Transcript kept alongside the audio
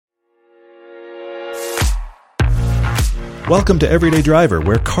Welcome to Everyday Driver,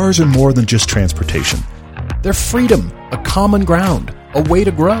 where cars are more than just transportation. They're freedom, a common ground, a way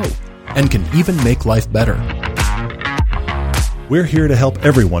to grow, and can even make life better. We're here to help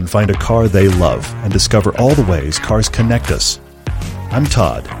everyone find a car they love and discover all the ways cars connect us. I'm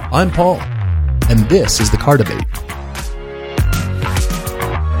Todd. I'm Paul, and this is the Car Debate.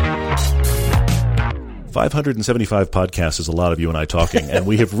 575 podcasts is a lot of you and I talking, and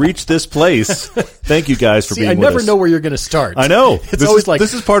we have reached this place. Thank you guys for being with us. I never know where you're going to start. I know. It's always like,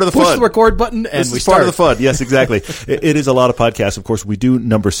 this is part of the fun. Push the record button, and this is part of the fun. Yes, exactly. It is a lot of podcasts. Of course, we do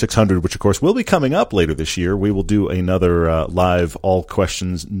number 600, which, of course, will be coming up later this year. We will do another live, all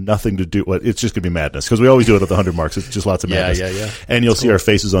questions, nothing to do. Well, it's just going to be madness, because we always do it at the 100 marks. It's just lots of madness. Yeah. And you'll see our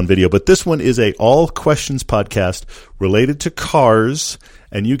faces on video. But this one is a all questions podcast related to cars.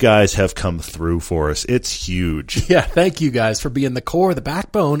 And you guys have come through for us. It's huge. Yeah, thank you guys for being the core, the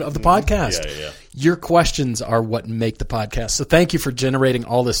backbone of the podcast. Yeah. Your questions are what make the podcast. So thank you for generating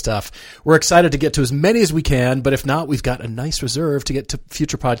all this stuff. We're excited to get to as many as we can, but if not, we've got a nice reserve to get to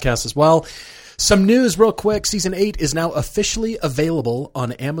future podcasts as well. Some news real quick. Season 8 is now officially available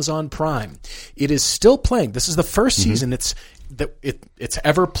on Amazon Prime. It is still playing. This is the first season it's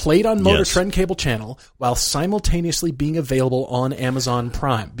ever played on Motor Trend Cable Channel while simultaneously being available on Amazon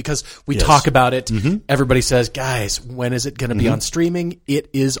Prime. Because we talk about it, everybody says, guys, when is it going to be on streaming? It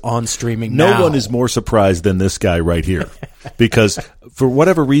is on streaming now. No one is more surprised than this guy right here. Because for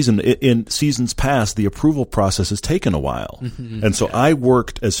whatever reason, in seasons past, the approval process has taken a while. And so I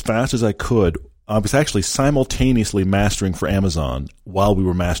worked as fast as I could. I was actually simultaneously mastering for Amazon while we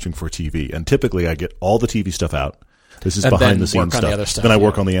were mastering for TV. And typically I get all the TV stuff out. This is behind the scenes stuff. Then I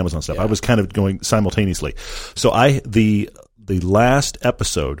work on the Amazon stuff. I was kind of going simultaneously. So the last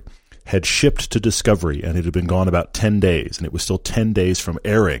episode had shipped to Discovery, and it had been gone about 10 days, and it was still 10 days from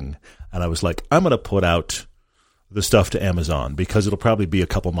airing. And I was like, I'm going to put out the stuff to Amazon because it'll probably be a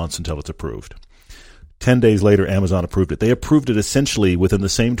couple months until it's approved. 10 days later, Amazon approved it. They approved it essentially within the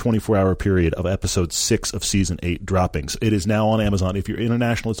same 24-hour period of episode 6 of season 8 dropping. So it is now on Amazon. If you're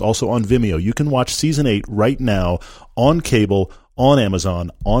international, it's also on Vimeo. You can watch season 8 right now on cable, on Amazon,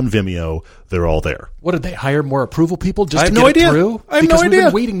 on Vimeo. They're all there. What, did they hire more approval people just to get it through? I have because no idea. We've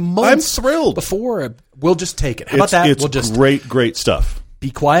been waiting months. I'm thrilled. Before. We'll just take it. How about that? It's we'll just great stuff. Be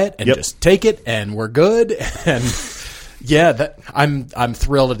quiet and just take it, and we're good. And I'm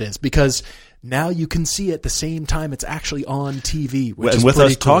thrilled it is, because now you can see it at the same time it's actually on TV, which is with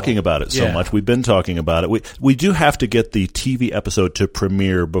pretty us talking about it so much, we've been talking about it. We do have to get the TV episode to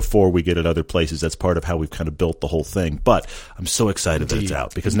premiere before we get it other places. That's part of how we've kind of built the whole thing. But I'm so excited that it's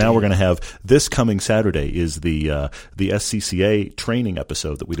out, because now we're going to have this coming Saturday is the SCCA training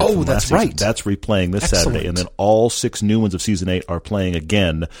episode that we did. Oh, that's right. That's replaying this Saturday, and then all 6 new ones of season 8 are playing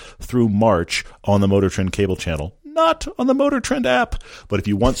again through March on the Motor Trend Cable Channel. Not on the Motor Trend app, but if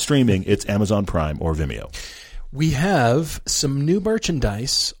you want streaming, it's Amazon Prime or Vimeo. We have some new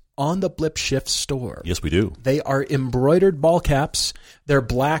merchandise on the Blip Shift store. Yes, we do. They are embroidered ball caps. They're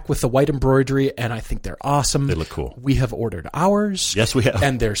black with the white embroidery, and I think they're awesome. They look cool. We have ordered ours. Yes, we have.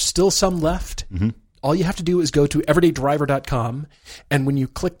 And there's still some left. All you have to do is go to everydaydriver.com, and when you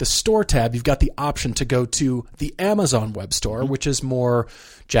click the store tab, you've got the option to go to the Amazon web store, which is more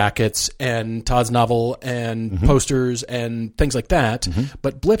jackets and Todd's novel and posters and things like that.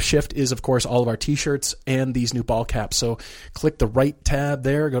 But Blip Shift is, of course, all of our T-shirts and these new ball caps. So click the right tab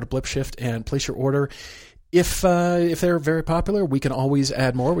there, go to Blip Shift, and place your order. If they're very popular, we can always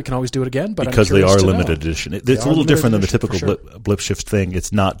add more. We can always do it again. But because they are limited edition. It's a little different than the typical Blip Shift thing.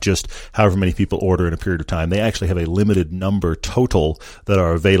 It's not just however many people order in a period of time. They actually have a limited number total that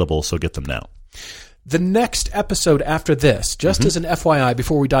are available, so get them now. The next episode after this, just as an FYI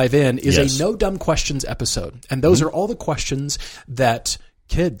before we dive in, is a No Dumb Questions episode. And those are all the questions that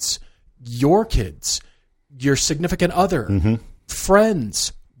kids, your significant other,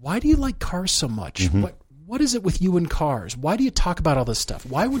 friends, why do you like cars so much? What is it with you and cars? Why do you talk about all this stuff?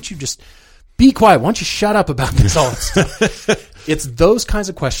 Why wouldn't you just be quiet? Why don't you shut up about this all this stuff? It's those kinds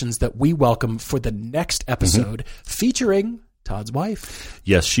of questions that we welcome for the next episode, featuring Todd's wife.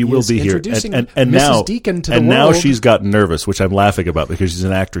 Yes, she will be here. And Mrs. now, Deacon to the and world. now she's gotten nervous, which I'm laughing about because she's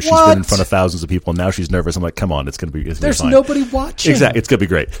an actress. She's been in front of thousands of people, and now she's nervous. I'm like, come on, it's going to be fine. There's nobody watching. Exactly. It's going to be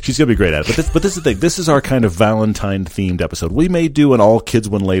great. She's going to be great at it. But this is the thing. This is our kind of Valentine-themed episode. We may do an all-kids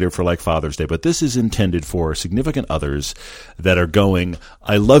one later for like Father's Day, but this is intended for significant others that are going,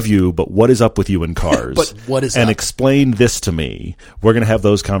 I love you, but what is up with you in cars? But what is and up? Explain this to me. We're going to have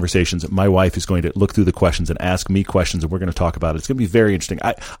those conversations. My wife is going to look through the questions and ask me questions, and we're going to talk about it. It's going to be very interesting.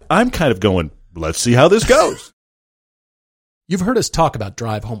 I'm kind of going, let's see how this goes. You've heard us talk about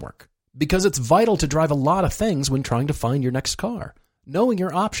drive homework. because it's vital to drive a lot of things when trying to find your next car. Knowing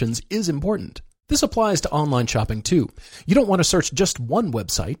your options is important. This applies to online shopping too. You don't want to search just one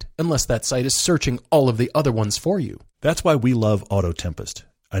website unless that site is searching all of the other ones for you. That's why we love Auto Tempest.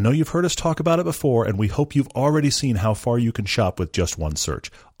 I know you've heard us talk about it before, and we hope you've already seen how far you can shop with just one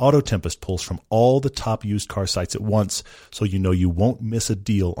search. Auto Tempest pulls from all the top used car sites at once, so you know you won't miss a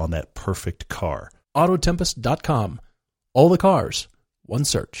deal on that perfect car. Autotempest.com. All the cars, one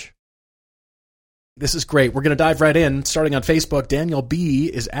search. This is great. We're going to dive right in. Starting on Facebook, Daniel B.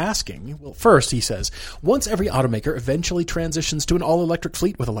 is asking, well, first he says, once every automaker eventually transitions to an all-electric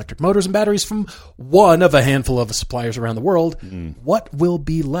fleet with electric motors and batteries from one of a handful of suppliers around the world, what will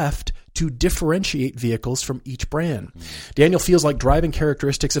be left to differentiate vehicles from each brand? Daniel feels like driving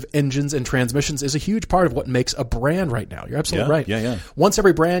characteristics of engines and transmissions is a huge part of what makes a brand right now. You're absolutely right. Yeah. Once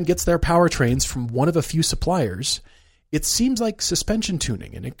every brand gets their powertrains from one of a few suppliers, it seems like suspension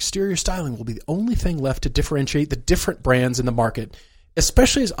tuning and exterior styling will be the only thing left to differentiate the different brands in the market,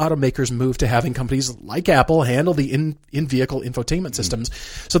 especially as automakers move to having companies like Apple handle the in-vehicle infotainment systems.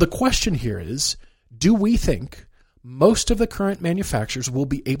 So the question here is, do we think most of the current manufacturers will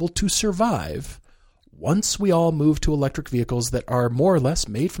be able to survive once we all move to electric vehicles that are more or less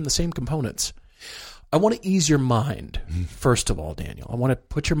made from the same components? I want to ease your mind, first of all, Daniel. I want to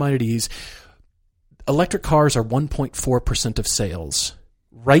put your mind at ease. Electric cars are 1.4% of sales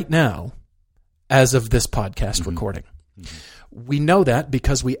right now as of this podcast recording. We know that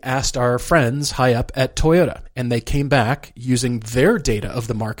because we asked our friends high up at Toyota, and they came back using their data of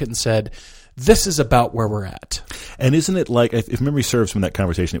the market and said, this is about where we're at. And isn't it like, if memory serves from that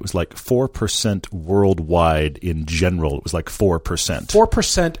conversation, it was like 4% worldwide in general. It was like 4%.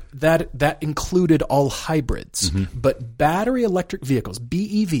 4%, that included all hybrids. But battery electric vehicles,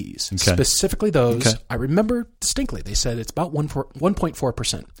 BEVs, specifically those, I remember distinctly, they said it's about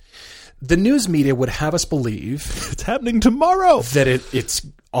 1.4%. The news media would have us believe it's happening tomorrow, that it's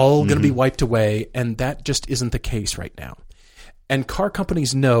all going to be wiped away, and that just isn't the case right now. And car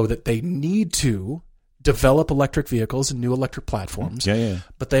companies know that they need to develop electric vehicles and new electric platforms.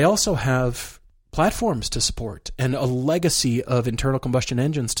 But they also have platforms to support and a legacy of internal combustion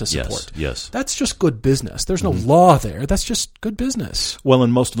engines to support. Yes. That's just good business. There's no law there. That's just good business. Well,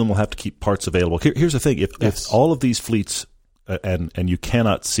 and most of them will have to keep parts available. Here's the thing. If all of these fleets, and you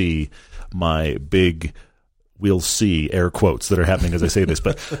cannot see my big we'll see air quotes that are happening as I say this,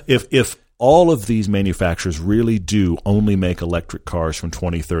 but if all of these manufacturers really do only make electric cars from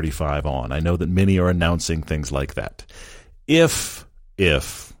 2035 on, I know that many are announcing things like that. If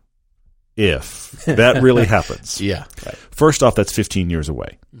that really happens, first off, that's 15 years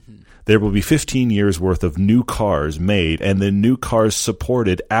away. There will be 15 years worth of new cars made and then new cars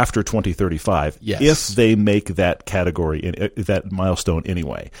supported after 2035 if they make that category, that milestone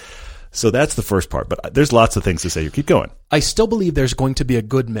anyway. So that's the first part, but there's lots of things to say. Keep going. I still believe there's going to be a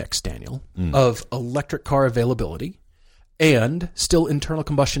good mix, Daniel, of electric car availability and still internal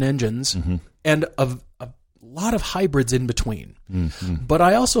combustion engines and a lot of hybrids in between. But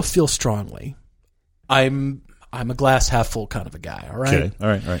I also feel strongly, I'm a glass half full kind of a guy, all right? Okay. All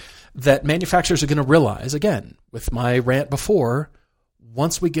right. That manufacturers are going to realize, again, with my rant before,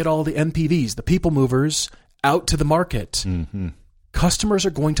 once we get all the MPVs, the people movers, out to the market, customers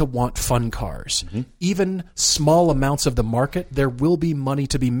are going to want fun cars. Even small amounts of the market, there will be money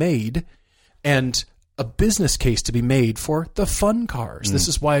to be made and a business case to be made for the fun cars. This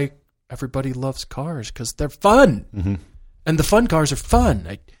is why everybody loves cars, because they're fun. And the fun cars are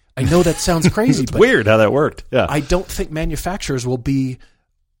fun. I know that sounds crazy. It's weird how that worked. Yeah. I don't think manufacturers will be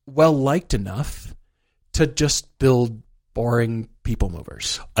well-liked enough to just build boring people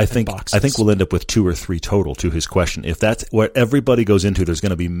movers. I think we'll end up with 2 or 3 total to his question. If that's what everybody goes into, there's going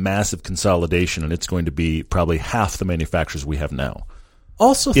to be massive consolidation, and it's going to be probably half the manufacturers we have now.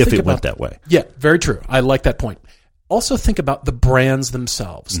 Also, if it went that way. Yeah, very true. I like that point. Also think about the brands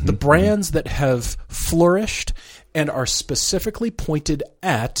themselves. The brands that have flourished and are specifically pointed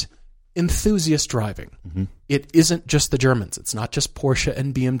at enthusiast driving. It isn't just the Germans. It's not just Porsche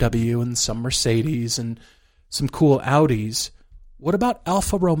and BMW and some Mercedes and some cool Audis. What about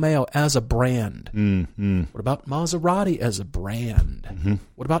Alfa Romeo as a brand? What about Maserati as a brand?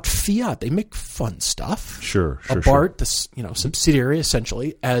 What about Fiat? They make fun stuff. Sure. Abarth, this subsidiary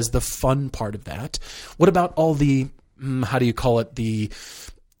essentially, as the fun part of that. What about all the the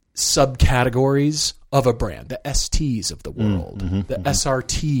subcategories of a brand, the STs of the world, the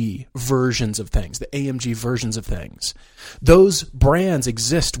SRT versions of things, the AMG versions of things? Those brands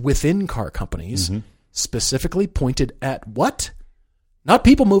exist within car companies, specifically pointed at what? Not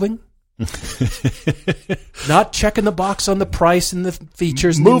people moving, Not checking the box on the price and the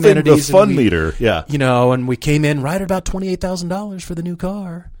features and moving the amenities. The fun meter, yeah. And we came in right at about $28,000 for the new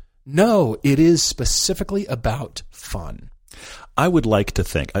car. No, it is specifically about fun. I would like to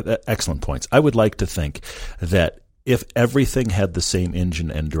think, excellent points. I would like to think that if everything had the same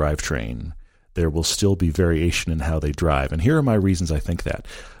engine and drivetrain, there will still be variation in how they drive. And here are my reasons I think that.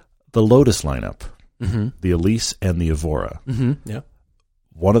 The Lotus lineup, the Elise and the Evora. Yeah.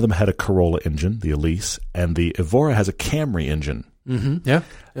 One of them had a Corolla engine, the Elise, and the Evora has a Camry engine. Yeah.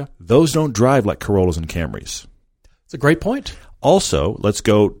 Those don't drive like Corollas and Camrys. It's a great point. Also, let's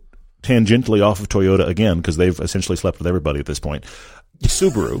go tangentially off of Toyota again, because they've essentially slept with everybody at this point.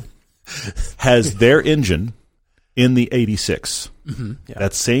 Subaru has their engine in the 86. Yeah.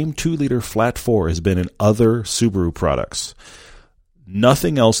 That same 2-liter flat 4 has been in other Subaru products.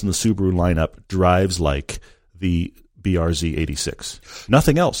 Nothing else in the Subaru lineup drives like the BRZ 86.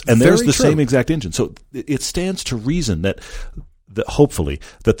 Nothing else. And there's the same exact engine. So it stands to reason that hopefully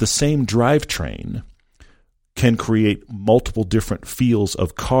that the same drivetrain can create multiple different feels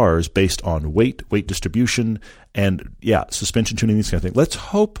of cars based on weight distribution, and suspension tuning, these kind of things. Let's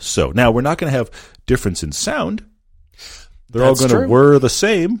hope so. Now, we're not going to have difference in sound. They're all going to whir the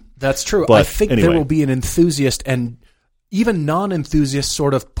same. That's true. But I think there will be an enthusiast and even non-enthusiast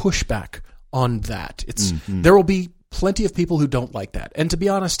sort of pushback on that. There will be plenty of people who don't like that. And to be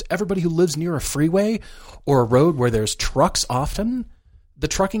honest, everybody who lives near a freeway or a road where there's trucks often, the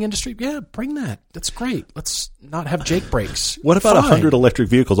trucking industry, bring that. That's great. Let's not have Jake brakes. What about 100 electric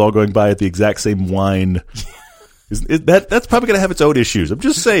vehicles all going by at the exact same whine? That's probably going to have its own issues. I'm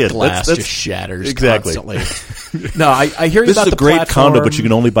just saying. Glass just shatters constantly. No, I hear you this about is a great condo, but you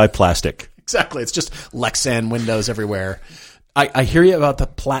can only buy plastic. Exactly. It's just Lexan windows everywhere. I hear you about the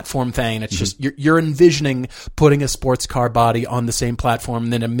platform thing. It's just you're envisioning putting a sports car body on the same platform,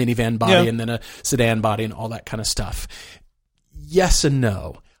 and then a minivan body, and then a sedan body, and all that kind of stuff. Yes and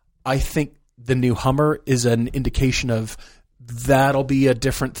no. I think the new Hummer is an indication of that'll be a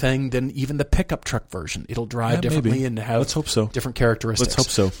different thing than even the pickup truck version. It'll drive differently and have Let's hope so. different characteristics.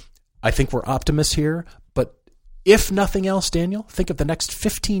 Let's hope so. I think we're optimists here, but if nothing else, Daniel, think of the next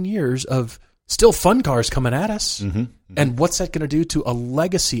 15 years of still fun cars coming at us. And what's that going to do to a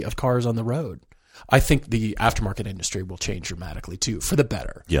legacy of cars on the road? I think the aftermarket industry will change dramatically, too, for the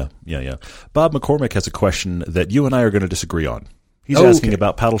better. Yeah. Bob McCormick has a question that you and I are going to disagree on. He's asking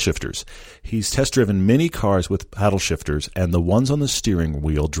about paddle shifters. He's test-driven many cars with paddle shifters, and the ones on the steering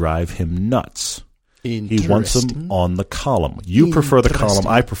wheel drive him nuts. He wants them on the column. You prefer the column.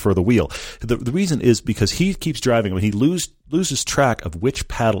 I prefer the wheel. The reason is because he keeps driving. When he loses track of which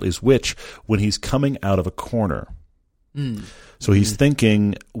paddle is which when he's coming out of a corner. So he's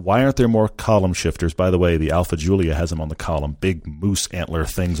thinking, why aren't there more column shifters? By the way, the Alpha Giulia has them on the column, big moose antler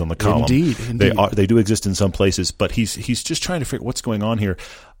things on the column. Indeed. They do exist in some places, but he's just trying to figure out what's going on here.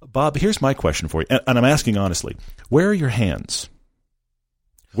 Bob, here's my question for you, and I'm asking honestly. Where are your hands?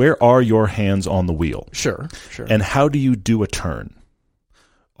 Where are your hands on the wheel? Sure. And how do you do a turn?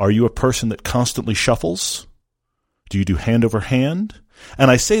 Are you a person that constantly shuffles? Do you do hand over hand? And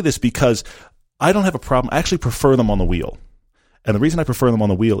I say this because I don't have a problem. I actually prefer them on the wheel. And the reason I prefer them on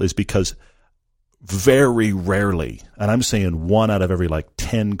the wheel is because very rarely, and I'm saying 1 out of every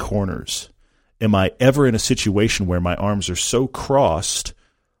 10 corners, am I ever in a situation where my arms are so crossed,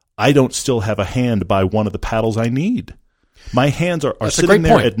 I don't still have a hand by one of the paddles I need. My hands are sitting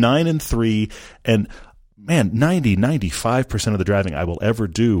there at 9 and 3, and man, 95% of the driving I will ever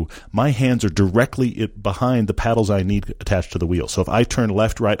do, my hands are directly behind the paddles I need attached to the wheel. So if I turn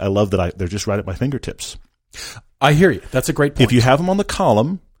left, right, I love that they're just right at my fingertips. I hear you. That's a great point. If you have them on the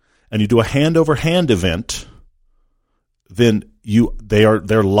column and you do a hand-over-hand event, then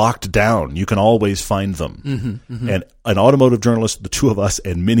they're locked down. You can always find them. And an automotive journalist, the two of us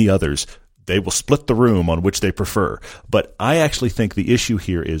and many others, they will split the room on which they prefer. But I actually think the issue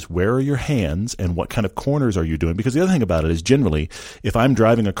here is where are your hands and what kind of corners are you doing? Because the other thing about it is generally, if I'm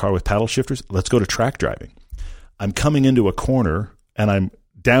driving a car with paddle shifters, let's go to track driving. I'm coming into a corner and I'm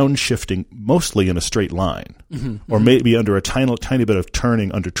downshifting mostly in a straight line or maybe under a tiny bit of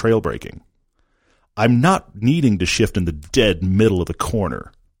turning under trail braking. I'm not needing to shift in the dead middle of the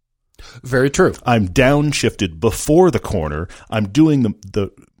corner. Very true. I'm downshifted before the corner. I'm doing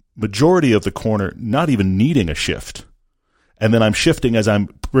the majority of the corner not even needing a shift. And then I'm shifting as I'm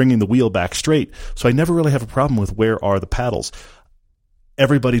bringing the wheel back straight. So I never really have a problem with where are the paddles.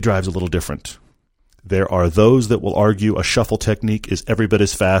 Everybody drives a little different. There are those that will argue a shuffle technique is every bit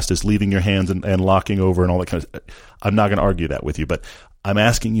as fast as leaving your hands and locking over and all that kind of. I'm not going to argue that with you, but I'm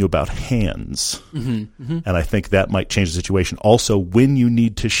asking you about hands, and I think that might change the situation. Also, when you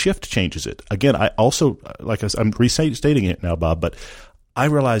need to shift changes it. Again, I also, like I'm restating it now, Bob, but I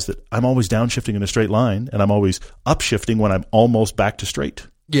realize that I'm always downshifting in a straight line, and I'm always upshifting when I'm almost back to straight.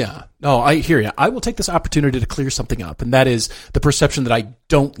 Yeah. No, I hear you. I will take this opportunity to clear something up, and that is the perception that I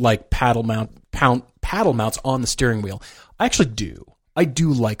don't like paddle mounts on the steering wheel. I actually do. I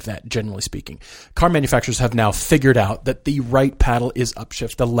do like that, generally speaking. Car manufacturers have now figured out that the right paddle is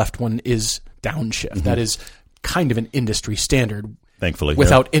upshift, the left one is downshift. That is kind of an industry standard. Thankfully.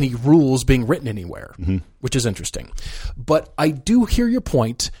 Without any rules being written anywhere, which is interesting. But I do hear your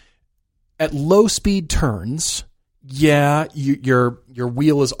point. At low speed turns, yeah, your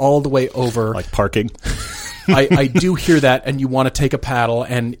wheel is all the way over. Like parking. I do hear that, and you want to take a paddle,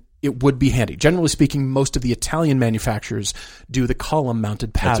 and it would be handy. Generally speaking, most of the Italian manufacturers do the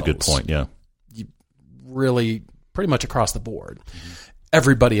column-mounted paddles. That's a good point, yeah. Really, pretty much across the board.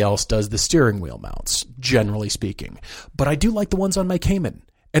 Everybody else does the steering wheel mounts, generally speaking. But I do like the ones on my Cayman.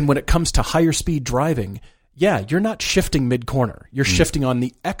 And when it comes to higher speed driving, yeah, you're not shifting mid-corner. You're shifting on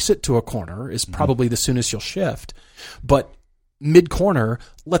the exit to a corner is probably the soonest you'll shift. But mid-corner,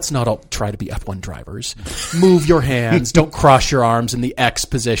 let's not all try to be F1 drivers. Move your hands. Don't cross your arms in the X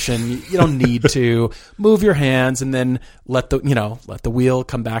position. You don't need to. Move your hands and then let the wheel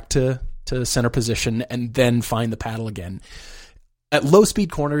come back to center position and then find the paddle again. At low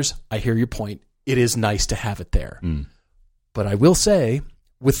speed corners, I hear your point. It is nice to have it there. But I will say,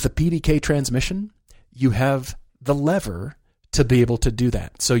 with the PDK transmission, you have the lever to be able to do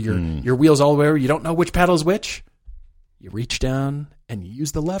that. So your wheel's all the way over. You don't know which paddle is which. You reach down and you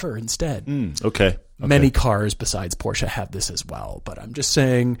use the lever instead. Okay. Many cars besides Porsche have this as well. But I'm just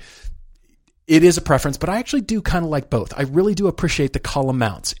saying it is a preference. But I actually do kind of like both. I really do appreciate the column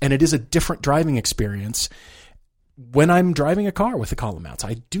mounts. And it is a different driving experience when I'm driving a car with the column mounts.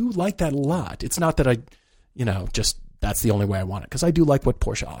 I do like that a lot. It's not that I, just that's the only way I want it, because I do like what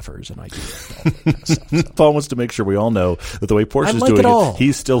Porsche offers, and I do like all that kind of stuff. So. Paul wants to make sure we all know that the way Porsche is doing it,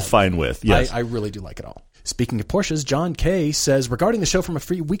 he's still fine with. Yes. I really do like it all. Speaking of Porsches, John K. says, regarding the show from a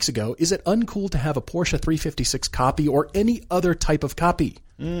few weeks ago, is it uncool to have a Porsche 356 copy or any other type of copy?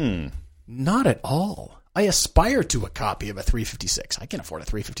 Not at all. I aspire to a copy of a 356. I can't afford a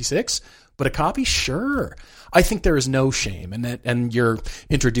 356, but a copy, sure. I think there is no shame in that, and you're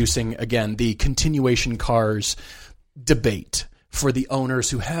introducing, again, the continuation cars debate for the owners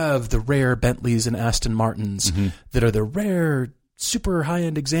who have the rare Bentleys and Aston Martins that are the rare, super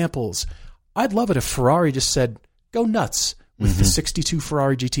high-end examples. I'd love it if Ferrari just said, go nuts with the 62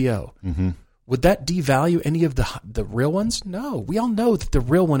 Ferrari GTO. Would that devalue any of the real ones? No. We all know that the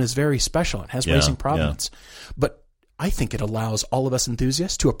real one is very special. It has racing provenance. But I think it allows all of us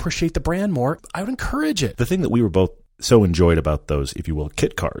enthusiasts to appreciate the brand more. I would encourage it. The thing that we were both so enjoyed about those, if you will,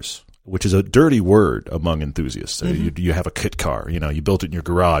 kit cars, which is a dirty word among enthusiasts. You have a kit car, you built it in your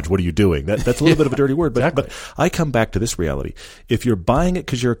garage. What are you doing? That's a little bit of a dirty word, but I come back to this reality. If you're buying it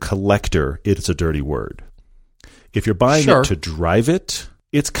because you're a collector, it's a dirty word. If you're buying it to drive it,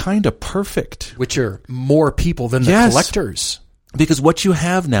 it's kind of perfect. Which are more people than the collectors. Because what you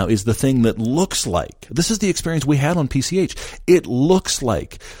have now is the thing that looks like, this is the experience we had on PCH. It looks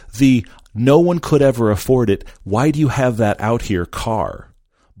like the no one could ever afford it. Why do you have that out here car?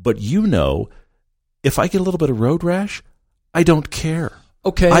 But if I get a little bit of road rash, I don't care.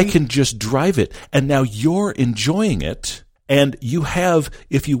 Okay. I can just drive it. And now you're enjoying it. And you have,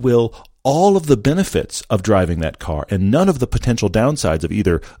 if you will, all of the benefits of driving that car and none of the potential downsides of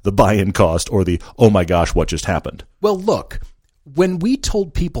either the buy-in cost or the, oh my gosh, what just happened. Well, look, when we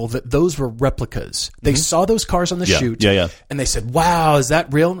told people that those were replicas, they saw those cars on the chute and they said, wow, is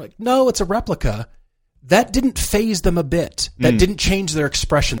that real? I'm like, no, it's a replica. That didn't faze them a bit. That didn't change their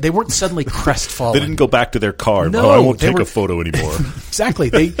expression. They weren't suddenly crestfallen. They didn't go back to their car. No, I won't take a photo anymore. Exactly.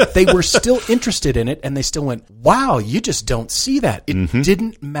 They were still interested in it, and they still went, wow, you just don't see that. It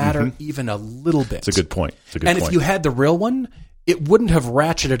didn't matter even a little bit. It's a good point. If you had the real one, it wouldn't have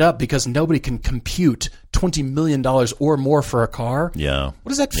ratcheted up because nobody can compute $20 million or more for a car. Yeah. What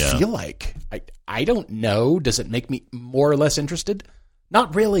does that feel like? I don't know. Does it make me more or less interested?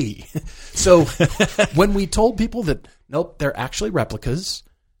 Not really. So when we told people that, nope, they're actually replicas,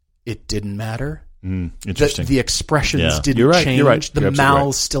 it didn't matter. Interesting. The expressions didn't change. You're right. The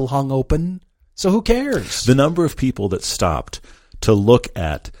mouths still hung open. So who cares? The number of people that stopped to look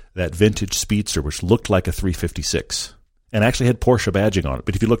at that vintage Speedster, which looked like a 356, and actually had Porsche badging on it.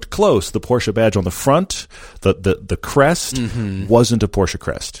 But if you looked close, the Porsche badge on the front, the crest, wasn't a Porsche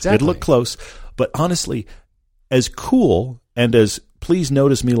crest. Exactly. It looked close. But honestly, as cool and as Please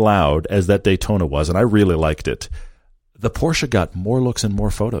Notice Me Loud as that Daytona was, and I really liked it, the Porsche got more looks and more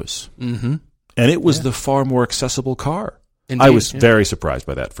photos. Mm-hmm. And it was the far more accessible car. Indeed, I was very surprised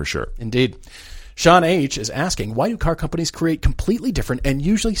by that, for sure. Indeed. Sean H. is asking, why do car companies create completely different and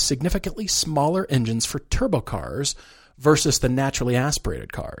usually significantly smaller engines for turbo cars versus the naturally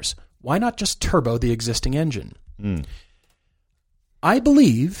aspirated cars? Why not just turbo the existing engine? I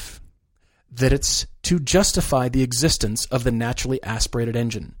believe that it's to justify the existence of the naturally aspirated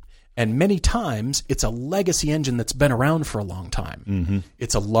engine. And many times, it's a legacy engine that's been around for a long time. Mm-hmm.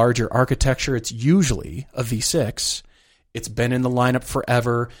 It's a larger architecture. It's usually a V6. It's been in the lineup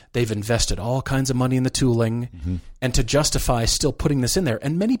forever. They've invested all kinds of money in the tooling. Mm-hmm. And to justify still putting this in there,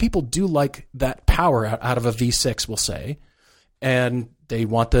 and many people do like that power out of a V6, we'll say, and they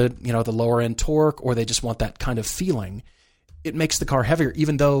want the lower end torque, or they just want that kind of feeling. It makes the car heavier,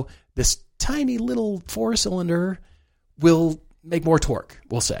 even though this tiny little 4-cylinder will make more torque,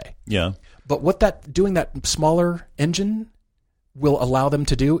 we'll say. Yeah. But what doing that smaller engine will allow them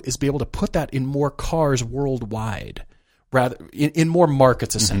to do is be able to put that in more cars worldwide, rather in more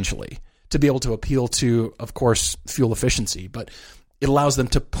markets, essentially, to be able to appeal to, of course, fuel efficiency. But it allows them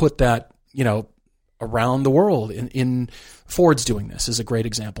to put that, around the world. In Ford's doing this is a great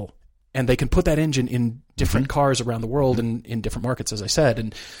example. And they can put that engine in different cars around the world and in different markets, as I said.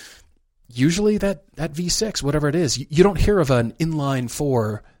 And usually that V6, whatever it is, you don't hear of an inline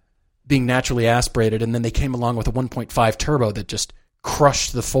 4 being naturally aspirated, and then they came along with a 1.5 turbo that just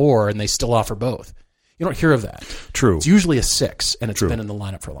crushed the 4, and they still offer both. You don't hear of that. True. It's usually a 6, and it's been in the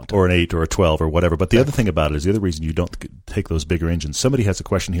lineup for a long time. Or an 8 or a 12 or whatever. But the other thing about it is the other reason you don't take those bigger engines. Somebody has a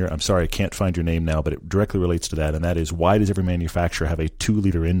question here. I'm sorry, I can't find your name now, but it directly relates to that, and that is, why does every manufacturer have a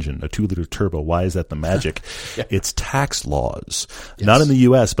 2-liter engine, a 2-liter turbo? Why is that the magic? It's tax laws. Yes. Not in the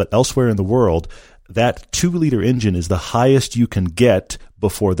U.S., but elsewhere in the world. That 2-liter engine is the highest you can get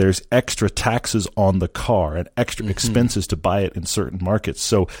before there's extra taxes on the car and extra expenses to buy it in certain markets.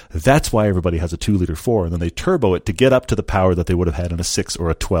 So that's why everybody has a 2-liter 4, and then they turbo it to get up to the power that they would have had in a 6 or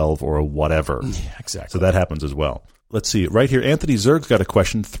a 12 or a whatever. Yeah, exactly. So that happens as well. Let's see. Right here, Anthony Zerg's got a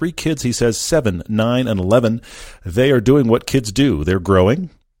question. 3 kids, he says, 7, 9, and 11. They are doing what kids do. They're growing,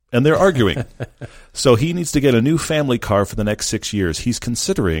 and they're arguing. So he needs to get a new family car for the next 6 years. He's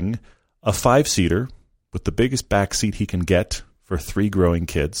considering a 5-seater with the biggest back seat he can get for 3 growing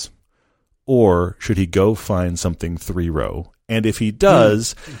kids, or should he go find something 3-row? And if he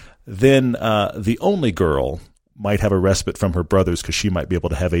does, then the only girl might have a respite from her brothers because she might be able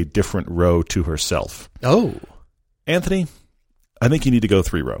to have a different row to herself. Oh. Anthony, I think you need to go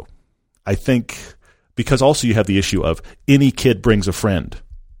 3-row. I think because also you have the issue of any kid brings a friend.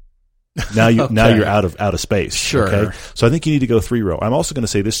 Now you're out of space. Sure. Okay? So I think you need to go 3-row. I'm also going to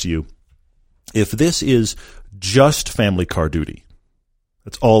say this to you. If this is just family car duty,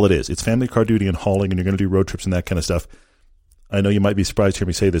 that's all it is. It's family car duty and hauling, and you're going to do road trips and that kind of stuff. I know you might be surprised to hear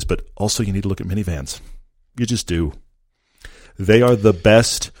me say this, but also you need to look at minivans. You just do. They are the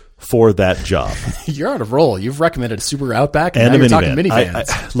best for that job. You're on a roll. You've recommended a Subaru Outback, and a now you're minivan. talking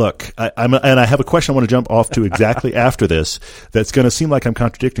minivans. Look, I have a question I want to jump off to exactly after this that's going to seem like I'm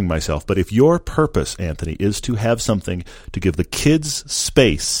contradicting myself. But if your purpose, Anthony, is to have something to give the kids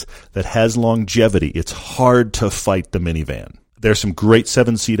space that has longevity, it's hard to fight the minivan. There's some great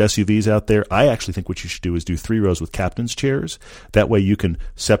 7-seat SUVs out there. I actually think what you should do is do 3 rows with captain's chairs. That way you can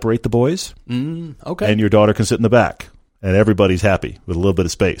separate the boys, okay, and your daughter can sit in the back. And everybody's happy with a little bit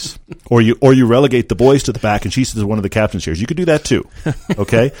of space. Or you relegate the boys to the back and she sits in one of the captain's chairs. You could do that too.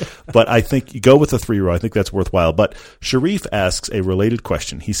 Okay? But I think you go with the 3-row. I think that's worthwhile. But Sharif asks a related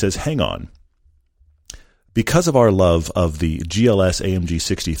question. He says, hang on. Because of our love of the GLS AMG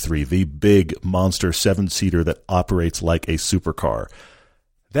 63, the big monster 7-seater that operates like a supercar,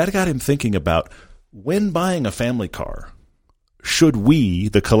 that got him thinking about when buying a family car, should we,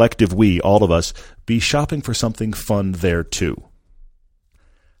 the collective we, all of us, be shopping for something fun there too?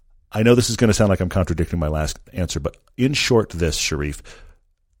 I know this is going to sound like I'm contradicting my last answer, but in short this, Sharif,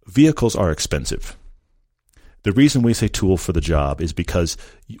 vehicles are expensive. The reason we say tool for the job is because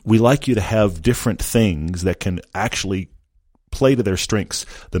we like you to have different things that can actually play to their strengths.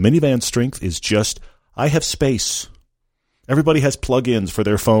 The minivan strength is just, I have space. Everybody has plug-ins for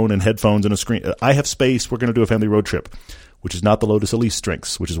their phone and headphones and a screen. I have space. We're going to do a family road trip, which is not the Lotus Elise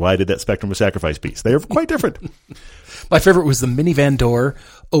strengths, which is why I did that Spectrum of Sacrifice piece. They are quite different. My favorite was the minivan door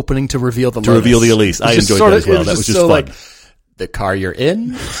opening to reveal the Lotus. To reveal the Elise. I enjoyed that as well. That was just fun. Like, the car you're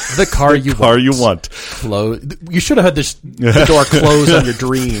in, the car you want. You should have had the door close on your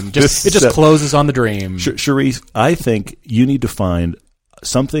dream. It just closes on the dream. Sharif, I think you need to find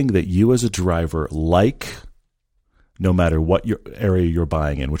something that you as a driver like, no matter what your area you're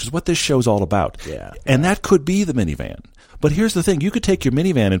buying in, which is what this show's all about. Yeah. And that could be the minivan. But here's the thing. You could take your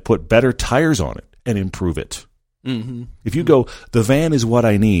minivan and put better tires on it and improve it. Mm-hmm. If you go, the van is what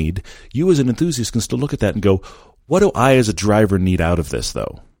I need, you as an enthusiast can still look at that and go, what do I as a driver need out of this,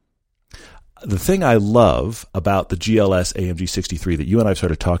 though? The thing I love about the GLS AMG 63 that you and I have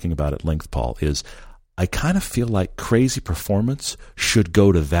started talking about at length, Paul, is I kind of feel like crazy performance should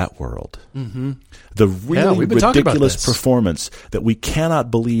go to that world. Mm-hmm. The really ridiculous performance that we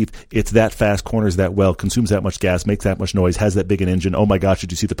cannot believe it's that fast, corners that well, consumes that much gas, makes that much noise, has that big an engine. Oh my gosh,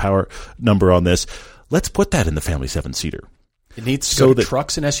 did you see the power number on this? Let's put that in the family 7-seater. It needs to go to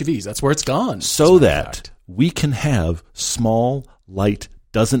trucks and SUVs. That's where it's gone. So that we can have small, light,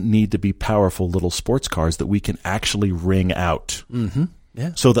 doesn't need to be powerful little sports cars that we can actually wring out. Mm-hmm.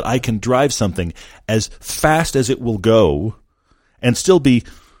 Yeah. So that I can drive something as fast as it will go and still be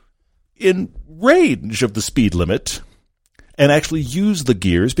in range of the speed limit and actually use the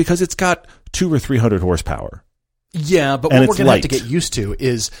gears because it's got 200 or 300 horsepower. Yeah, but what we're going to have to get used to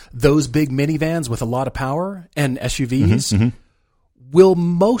is those big minivans with a lot of power and SUVs will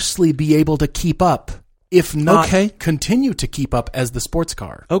mostly be able to keep up, if not continue to keep up as the sports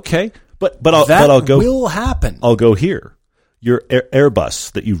car. Okay, but I'll go. Will happen. I'll go here. Your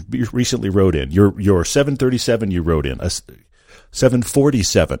Airbus that you recently rode in, your 737 you rode in, a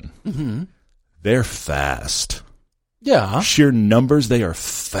 747, they're fast. Yeah. Sheer numbers, they are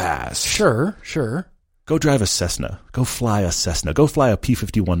fast. Sure. Go drive a Cessna. Go fly a Cessna. Go fly a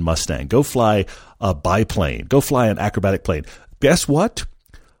P-51 Mustang. Go fly a biplane. Go fly an acrobatic plane. Guess what?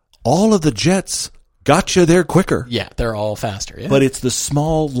 All of the jets got you there quicker. Yeah, they're all faster. Yeah. But it's the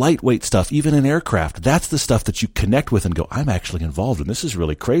small, lightweight stuff, even in aircraft. That's the stuff that you connect with and go, I'm actually involved, and this is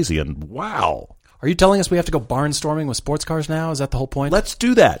really crazy, and wow. Are you telling us we have to go barnstorming with sports cars now? Is that the whole point? Let's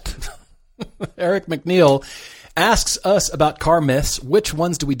do that. Eric McNeil asks us about car myths. Which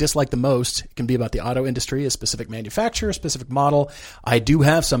ones do we dislike the most? It can be about the auto industry, a specific manufacturer, a specific model. I do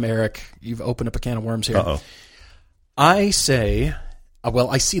have some, Eric. You've opened up a can of worms here. Uh-oh. I say...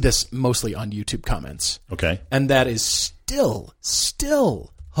 Well, I see this mostly on YouTube comments. Okay. And that is still,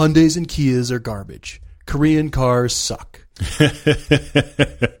 Hyundais and Kias are garbage. Korean cars suck.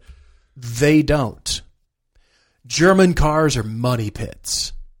 They don't. German cars are money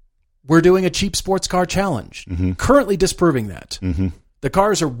pits. We're doing a cheap sports car challenge. Currently disproving that. The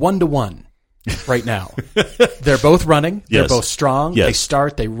cars are 1-to-1 right now. They're both running. Yes. They're both strong. Yes. They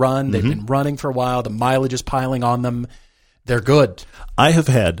start, they run. They've been running for a while. The mileage is piling on them. They're good. I have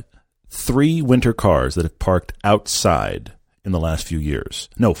had 3 winter cars that have parked outside in the last few years.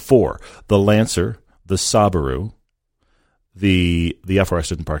 No, 4. The Lancer, the Subaru, the FRS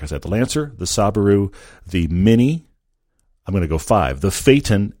didn't park outside. The Lancer, the Subaru, the Mini, I'm going to go 5, the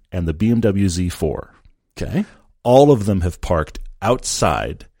Phaeton, and the BMW Z4. Okay. All of them have parked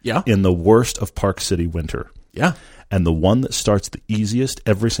outside in the worst of Park City winter. Yeah. And the one that starts the easiest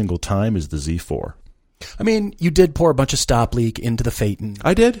every single time is the Z4. I mean, you did pour a bunch of stop leak into the Phaeton.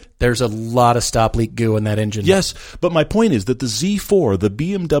 I did. There's a lot of stop leak goo in that engine. Yes, but my point is that the Z4, the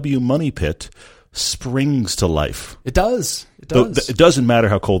BMW money pit, springs to life. It does. It does. It doesn't matter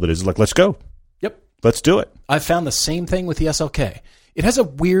how cold it is. It's like, let's go. Yep. Let's do it. I found the same thing with the SLK. It has a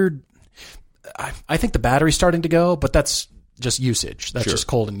weird... I think the battery's starting to go, but that's just usage. That's just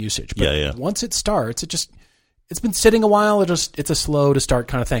cold and usage. But once it starts, it's been sitting a while. It's a slow to start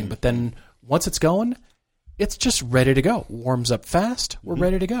kind of thing. But then once it's going... It's just ready to go. Warms up fast. We're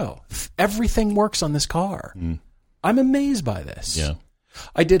ready to go. Everything works on this car. I'm amazed by this. Yeah.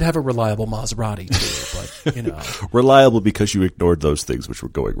 I did have a reliable Maserati too, but reliable because you ignored those things which were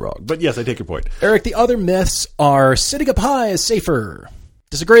going wrong. But yes, I take your point. Eric, the other myths are sitting up high is safer.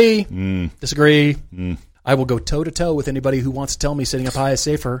 Disagree. Disagree. I will go toe-to-toe with anybody who wants to tell me sitting up high is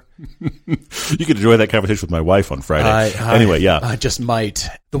safer. You could enjoy that conversation with my wife on Friday. Anyway, I just might.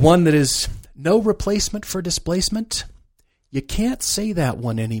 The one that is no replacement for displacement, you can't say that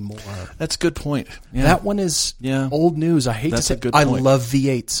one anymore. That's a good point. Yeah. That one is old news. I hate to say it. I love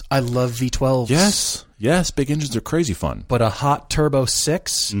V8s. I love V12s. Yes, big engines are crazy fun. But a hot turbo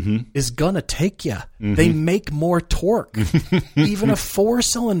 6 is going to take you. They make more torque. Even a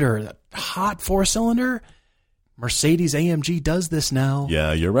 4-cylinder, that hot 4-cylinder, Mercedes AMG does this now.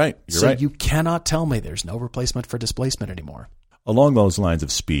 Yeah, you're right. So you cannot tell me there's no replacement for displacement anymore. Along those lines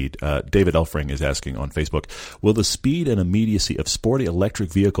of speed, David Elfring is asking on Facebook, will the speed and immediacy of sporty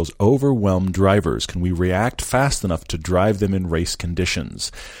electric vehicles overwhelm drivers? Can we react fast enough to drive them in race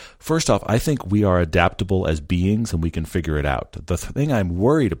conditions? First off, I think we are adaptable as beings and we can figure it out. The thing I'm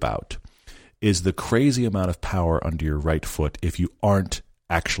worried about is the crazy amount of power under your right foot if you aren't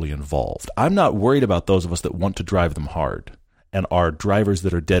actually involved. I'm not worried about those of us that want to drive them hard and are drivers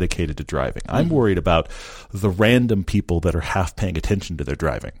that are dedicated to driving. I'm worried about the random people that are half paying attention to their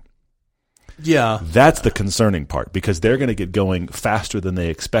driving. Yeah. That's the concerning part, because they're going to get going faster than they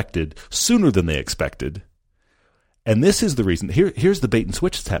expected, sooner than they expected. And this is the reason. Here's the bait and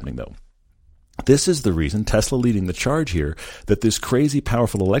switch that's happening, though. This is the reason, Tesla leading the charge here, that this crazy,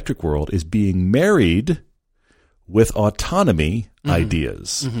 powerful electric world is being married with autonomy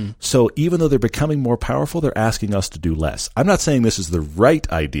ideas. So even though they're becoming more powerful, they're asking us to do less. I'm not saying this is the right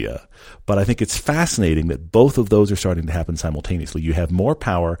idea, but I think it's fascinating that both of those are starting to happen simultaneously. You have more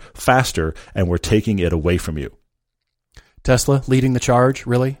power, faster, and we're taking it away from you. Tesla leading the charge,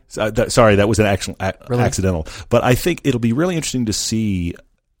 really? Sorry, that was an accidental. But I think it'll be really interesting to see,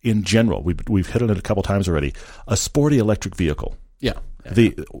 in general, we've hit on it a couple times already, a sporty electric vehicle. Yeah.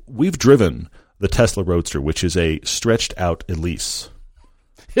 We've driven the Tesla Roadster, which is a stretched out Elise.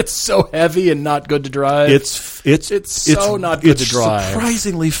 It's so heavy and not good to drive. It's so not good to drive. It's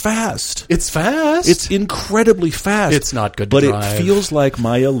surprisingly fast. It's fast. It's incredibly fast. It's not good to drive. But it feels like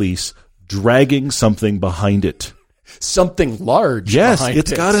my Elise dragging something behind it. Something large. Yes, behind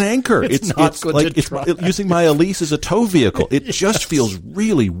it's got an anchor. It's not good like to drive. It's using my Elise as a tow vehicle. It just feels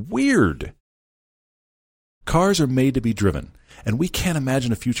really weird. Cars are made to be driven, and we can't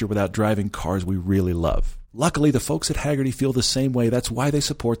imagine a future without driving cars we really love. Luckily, the folks at Hagerty feel the same way. That's why they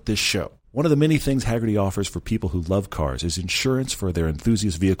support this show. One of the many things Hagerty offers for people who love cars is insurance for their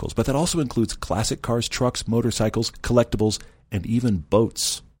enthusiast vehicles, but that also includes classic cars, trucks, motorcycles, collectibles, and even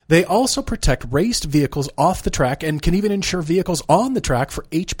boats. They also protect raced vehicles off the track and can even insure vehicles on the track for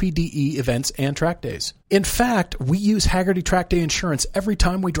HPDE events and track days. In fact, we use Hagerty Track Day Insurance every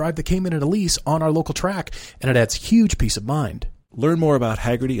time we drive the Cayman and Elise on our local track, and it adds huge peace of mind. Learn more about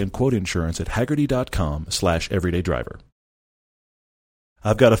Hagerty and quote insurance at hagerty.com/everydaydriver.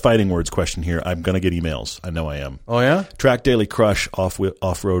 I've got a fighting words question here. I'm going to get emails. I know I am. Oh, yeah? Track Daily Crush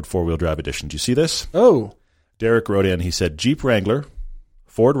Off-Road Four-Wheel Drive Edition. Do you see this? Oh. Derek wrote in. He said, Jeep Wrangler,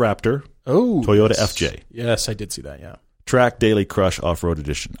 Ford Raptor, Toyota FJ. Yes, I did see that, yeah. Track Daily Crush Off-Road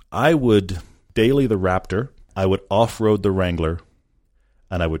Edition. I would daily the Raptor, I would off-road the Wrangler,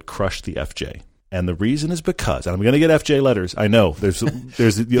 and I would crush the FJ. And the reason is because, and I'm going to get FJ letters. I know there's the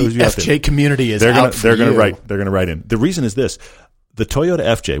FJ community is they're out they're going to write in. The reason is this: the Toyota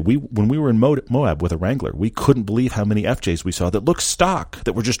FJ. When we were in Moab with a Wrangler, we couldn't believe how many FJs we saw that look stock,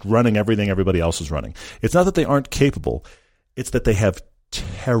 that were just running everything everybody else is running. It's not that they aren't capable; it's that they have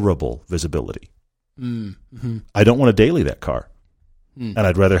terrible visibility. Mm-hmm. I don't want to daily that car, and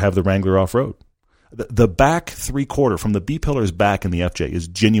I'd rather have the Wrangler off road. The back 3/4 from the B pillars back in the FJ is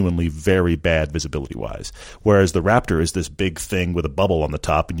genuinely very bad visibility wise, whereas the Raptor is this big thing with a bubble on the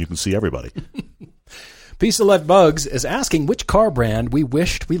top and you can see everybody. Peace of Left Bugs is asking which car brand we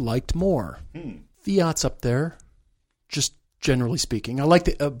wished we liked more. Fiat's up there, just generally speaking. I like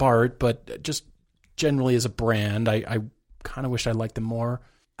the Bart, but just generally as a brand, I kind of wish I liked them more.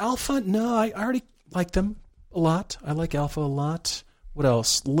 Alpha, no, I already like them a lot. I like Alpha a lot. What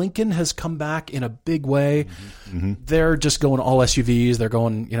else? Lincoln has come back in a big way. Mm-hmm. They're just going all SUVs. They're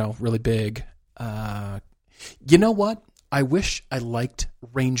going, really big. You know what? I wish I liked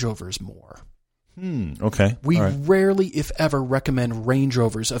Range Rovers more. Okay. We rarely, if ever, recommend Range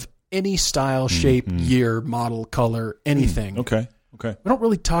Rovers of any style, shape, year, model, color, anything. Okay. We don't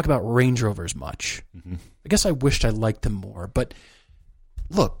really talk about Range Rovers much. Mm-hmm. I guess I wished I liked them more. But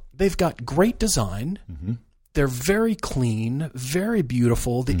look, they've got great design. Mm-hmm. They're very clean, very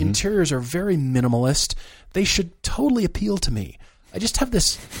beautiful. The interiors are very minimalist. They should totally appeal to me. I just have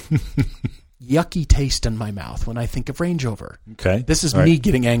this yucky taste in my mouth when I think of Range Rover. Okay. This is me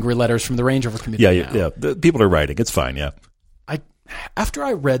getting angry letters from the Range Rover community. Yeah. The people are writing. It's fine, yeah. After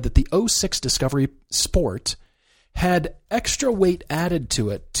I read that the 06 Discovery Sport had extra weight added to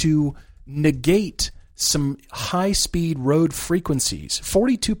it to negate some high-speed road frequencies,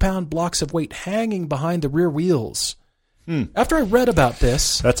 42-pound blocks of weight hanging behind the rear wheels. After I read about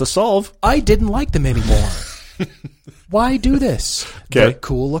this... That's a solve. I didn't like them anymore. Why do this? Okay. They're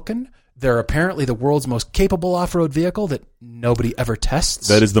cool-looking. They're apparently the world's most capable off-road vehicle that nobody ever tests.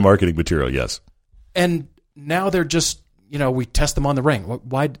 That is the marketing material, yes. And now they're just... we test them on the ring.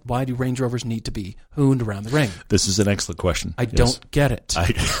 Why do Range Rovers need to be hooned around the ring? This is an excellent question. I don't get it.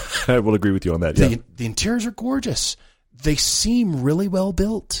 I will agree with you on that. The interiors are gorgeous. They seem really well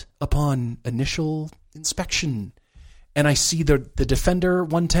built upon initial inspection. And I see the Defender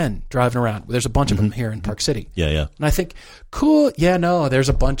 110 driving around. There's a bunch of them here in Park City. Yeah. And I think, Cool. Yeah, no, there's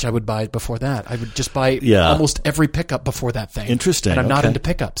a bunch I would buy before that. I would just buy almost every pickup before that thing. Interesting. And I'm not into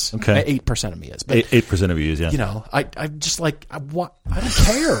pickups. Okay. 8% of me is. But 8% of you is, yeah. You know, I'm just like, I don't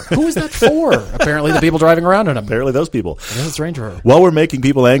care. Who is that for? Apparently the people driving around in them. Apparently those people. I guess it's Range Rover. While we're making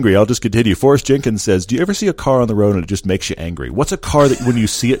people angry, I'll just continue. Forrest Jenkins says, do you ever see a car on the road and it just makes you angry? What's a car that when you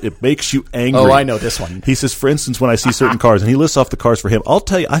see it, it makes you angry? Oh, I know this one. He says, for instance, when I see certain cars, and he lists off the cars for him, I'll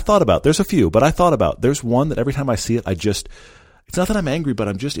tell you, there's a few, but I thought about, there's one that every time I see it, it's not that I'm angry, but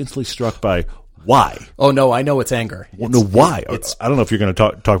I'm just instantly struck by why. Oh, no, I know it's anger. Why? I don't know if you're going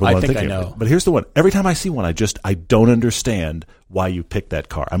to talk about what I'm thinking. I know. But here's the one. Every time I see one, I don't understand why you picked that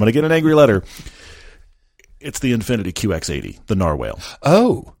car. I'm going to get an angry letter. It's the Infiniti QX80, the Narwhal.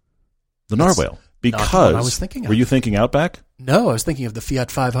 Oh. The Narwhal. Because not the one I was thinking of. Were you thinking Outback? No, I was thinking of the Fiat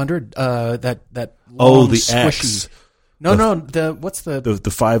 500, that long, the squishy. X. What's the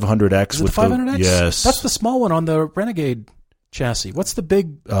 500X? Is it the 500X? Yes. That's the small one on the Renegade chassis. What's the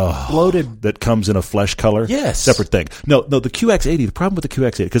big bloated that comes in a flesh color? Yes. Separate thing. No, the QX80, the problem with the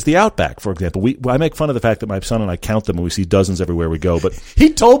QX80, because the Outback, for example, I make fun of the fact that my son and I count them and we see dozens everywhere we go, but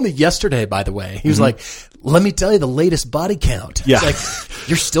he told me yesterday, by the way, he was like, let me tell you the latest body count. Yeah. It's like,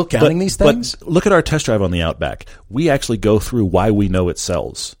 you're still counting these things? But look at our test drive on the Outback. We actually go through why we know it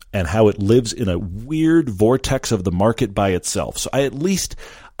sells and how it lives in a weird vortex of the market by itself. So I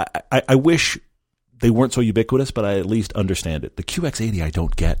wish they weren't so ubiquitous, but I at least understand it. The QX80 I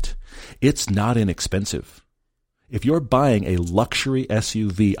don't get. It's not inexpensive. If you're buying a luxury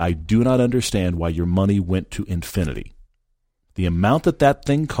SUV, I do not understand why your money went to Infiniti. The amount that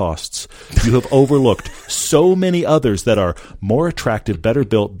thing costs, you have overlooked so many others that are more attractive, better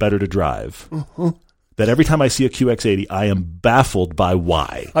built, better to drive. That every time I see a QX80, I am baffled by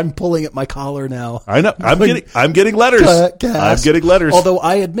why. I'm pulling at my collar now. I know. I'm getting letters. I'm getting letters. Although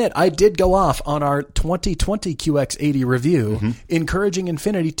I admit, I did go off on our 2020 QX80 review, encouraging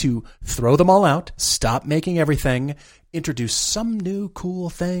Infiniti to throw them all out, stop making everything, introduce some new cool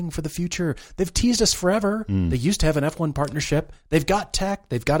thing for the future. They've teased us forever. They used to have an F1 partnership. They've got tech.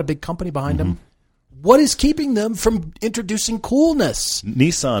 They've got a big company behind them. What is keeping them from introducing coolness?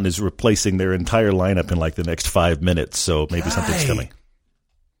 Nissan is replacing their entire lineup in like the next 5 minutes, so maybe something's coming.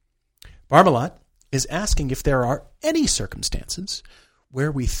 Barmalot is asking if there are any circumstances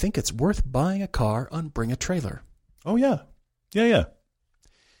where we think it's worth buying a car on Bring a Trailer. Oh, yeah. Yeah.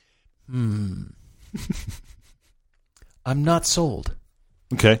 I'm not sold.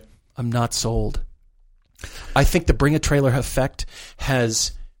 Okay. I'm not sold. I think the Bring a Trailer effect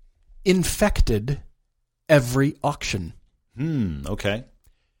has infected every auction. Okay.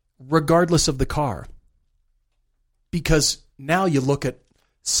 Regardless of the car. Because now you look at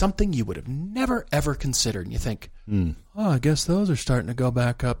something you would have never, ever considered, and you think, I guess those are starting to go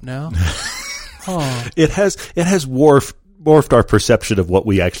back up now. It has morphed our perception of what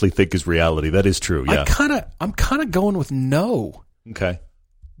we actually think is reality. That is true, yeah. I'm kind of going with no. Okay.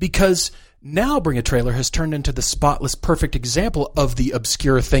 Because now Bring a Trailer has turned into the spotless, perfect example of the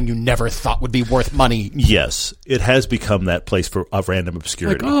obscure thing you never thought would be worth money. Yes, it has become that place of random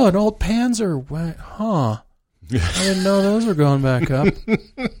obscurity. Like, an old Panzer. I didn't know those were going back up.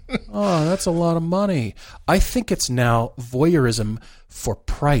 That's a lot of money. I think it's now voyeurism for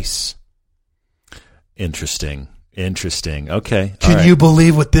price. Interesting. Okay. Can you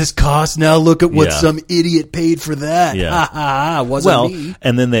believe what this costs? Now look at what some idiot paid for that. Yeah. Wasn't me.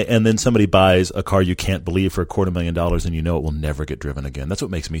 And then somebody buys a car you can't believe for $250,000 and you know it will never get driven again. That's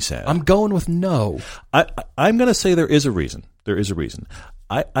what makes me sad. I'm going with no. I'm going to say there is a reason.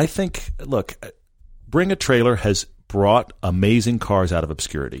 I think, look, Bring a Trailer has brought amazing cars out of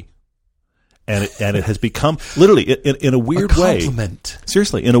obscurity. And it has become literally in a weird way.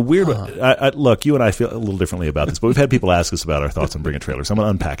 Seriously, in a weird way. Look, you and I feel a little differently about this, but we've had people ask us about our thoughts on Bring a Trailer, so I'm going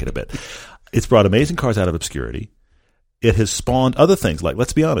to unpack it a bit. It's brought amazing cars out of obscurity. It has spawned other things like,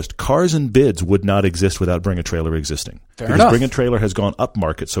 let's be honest, Cars and Bids would not exist without Bring a Trailer existing. Fair enough. Bring a Trailer has gone up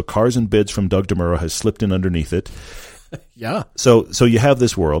market, so Cars and Bids from Doug DeMuro has slipped in underneath it. Yeah. So you have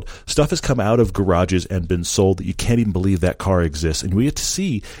this world. Stuff has come out of garages and been sold that you can't even believe that car exists. And we get to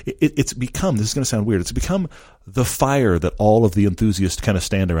see it's become, this is going to sound weird, it's become the fire that all of the enthusiasts kind of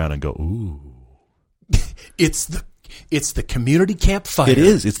stand around and go, ooh. It's the community campfire. It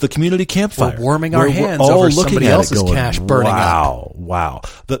is. It's the community campfire. We're warming our hands over somebody else's cash burning up. Wow.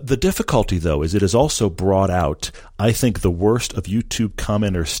 The difficulty, though, is it has also brought out, I think, the worst of YouTube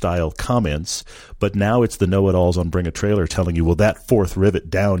commenter-style comments, but now it's the know-it-alls on Bring a Trailer telling you, well, that fourth rivet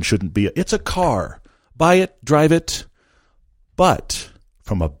down shouldn't be. It's a car. Buy it, drive it. But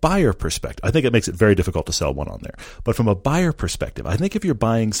From a buyer perspective, I think it makes it very difficult to sell one on there. But from a buyer perspective, I think if you're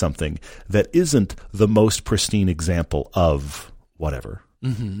buying something that isn't the most pristine example of whatever,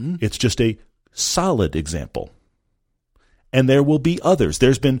 it's just a solid example. And there will be others.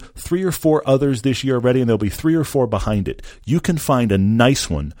 There's been 3 or 4 others this year already, and there'll be 3 or 4 behind it. You can find a nice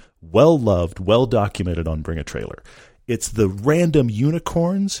one, well-loved, well-documented on Bring a Trailer. It's the random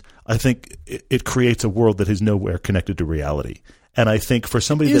unicorns. I think it creates a world that is nowhere connected to reality. And I think for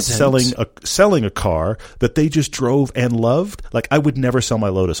somebody that's selling a car that they just drove and loved, like I would never sell my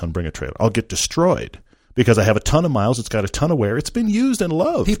Lotus on Bring a Trailer. I'll get destroyed. Because I have a ton of miles, it's got a ton of wear, it's been used and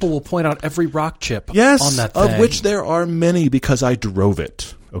loved. People will point out every rock chip on that thing. Of which there are many because I drove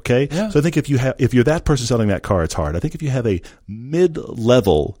it. Okay? Yeah. So I think if you're that person selling that car, it's hard. I think if you have a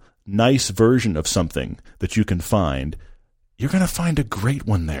mid-level, nice version of something that you can find, you're going to find a great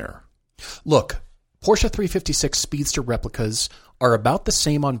one there. Look, Porsche 356 Speedster replicas are about the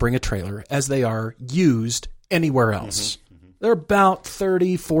same on Bring a Trailer as they are used anywhere else. They're about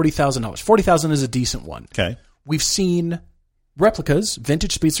 $30,000, $40,000. $40,000 is a decent one. Okay. We've seen replicas,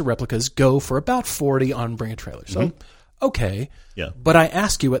 vintage Speedster replicas, go for about $40,000 on Bring a Trailer. So, okay. Yeah. But I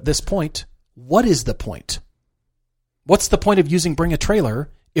ask you at this point, what is the point? What's the point of using Bring a Trailer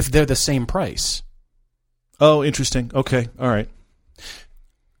if they're the same price? Oh, interesting. Okay. All right.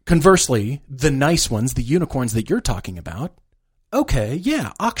 Conversely, the nice ones, the unicorns that you're talking about, okay,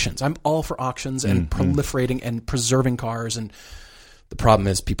 yeah, auctions. I'm all for auctions and proliferating and preserving cars. And the problem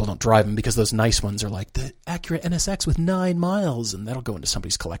is people don't drive them because those nice ones are like the Acura NSX with 9 miles, and that'll go into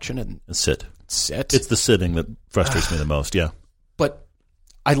somebody's collection and sit. It's the sitting that frustrates me the most, yeah. But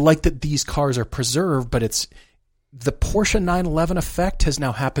I like that these cars are preserved, but it's the Porsche 911 effect has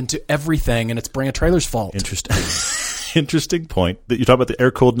now happened to everything, and it's Bring a Trailer's fault. Interesting. Interesting point. That you talk about the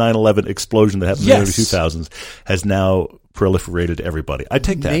air-cooled 911 explosion that happened in the early 2000s has now proliferated to everybody. I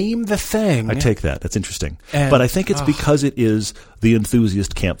take that. Name the thing. I take that. That's interesting. But I think it's because it is the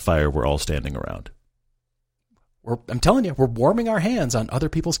enthusiast campfire we're all standing around. I'm telling you, we're warming our hands on other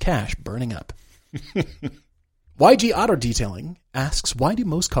people's cash burning up. YG Auto Detailing asks, why do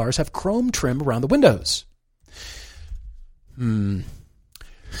most cars have chrome trim around the windows?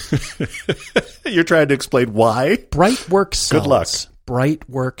 You're trying to explain why? Bright work sells. Good luck. Bright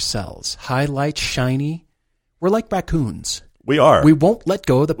work sells. Highlight, shiny. We're like raccoons. We are. We won't let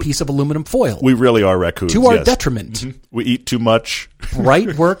go of the piece of aluminum foil. We really are raccoons. To our detriment. Mm-hmm. We eat too much.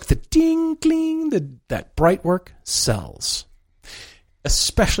 Bright work, the ding, cling, that bright work sells.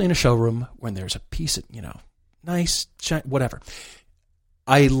 Especially in a showroom when there's a piece of, nice, shiny, whatever.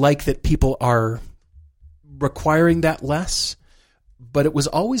 I like that people are requiring that less, but it was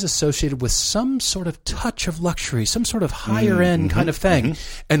always associated with some sort of touch of luxury, some sort of higher end kind of thing.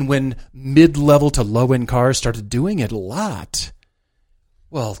 And when mid-level to low-end cars started doing it a lot,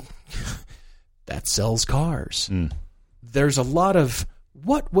 well, that sells cars. There's a lot of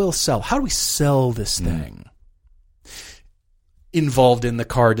what will sell? How do we sell this thing? Involved in the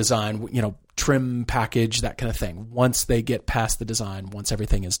car design, trim package, that kind of thing. Once they get past the design, once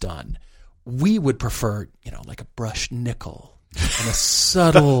everything is done, we would prefer, like a brushed nickel and a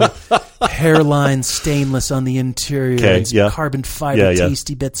subtle hairline stainless on the interior, and some carbon fiber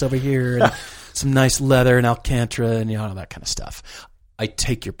tasty bits over here, and some nice leather and Alcantara and all that kind of stuff. I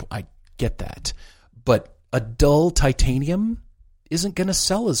get that, but a dull titanium isn't going to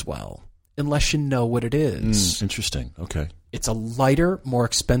sell as well unless you know what it is. Interesting. Okay. It's a lighter, more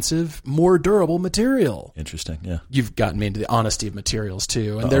expensive, more durable material. Interesting, yeah. You've gotten me into the honesty of materials,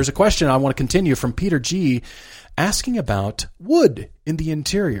 too. And there's a question I want to continue from Peter G. asking about wood in the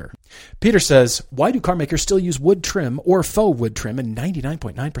interior. Peter says, why do car makers still use wood trim or faux wood trim in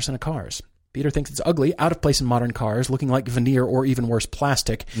 99.9% of cars? Peter thinks it's ugly, out of place in modern cars, looking like veneer or even worse,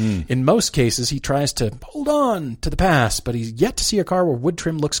 plastic. In most cases, he tries to hold on to the past, but he's yet to see a car where wood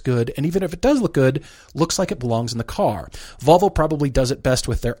trim looks good, and even if it does look good, looks like it belongs in the car. Volvo probably does it best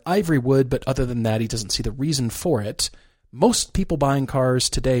with their ivory wood, but other than that, he doesn't see the reason for it. Most people buying cars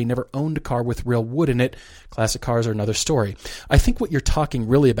today never owned a car with real wood in it. Classic cars are another story. I think what you're talking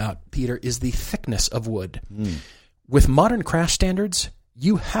really about, Peter, is the thickness of wood. With modern crash standards,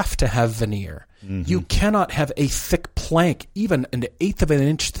 you have to have veneer. You cannot have a thick plank, even an eighth of an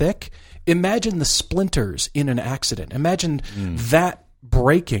inch thick. Imagine the splinters in an accident. Imagine that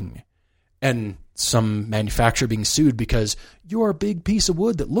breaking and some manufacturer being sued because your big piece of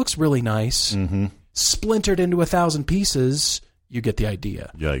wood that looks really nice, splintered into 1,000 pieces. You get the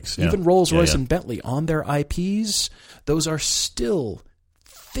idea. Yikes. Even Rolls-Royce and Bentley on their IPs, those are still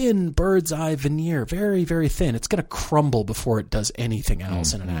thin bird's eye veneer, very, very thin. It's going to crumble before it does anything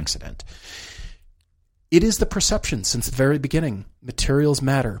else in an accident. It is the perception since the very beginning. Materials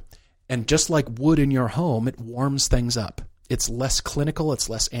matter. And just like wood in your home, it warms things up. It's less clinical. It's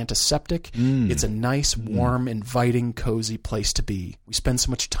less antiseptic. It's a nice, warm, inviting, cozy place to be. We spend so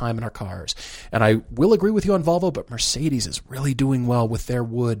much time in our cars. And I will agree with you on Volvo, but Mercedes is really doing well with their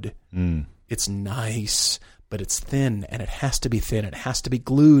wood. It's nice, but it's thin, and it has to be thin. It has to be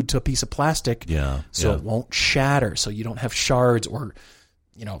glued to a piece of plastic so it won't shatter, so you don't have shards or,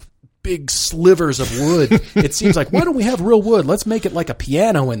 big slivers of wood. It seems like, why don't we have real wood? Let's make it like a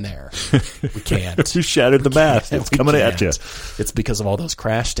piano in there. We can't. You shattered the mast. It's coming at you. It's because of all those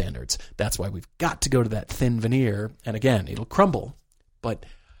crash standards. That's why we've got to go to that thin veneer. And again, it'll crumble. But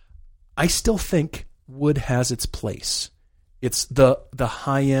I still think wood has its place. It's the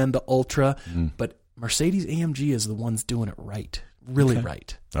high end, the ultra, but Mercedes AMG is the ones doing it right. Really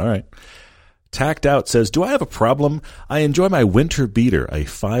right. All right. Tacked Out says, do I have a problem? I enjoy my winter beater, a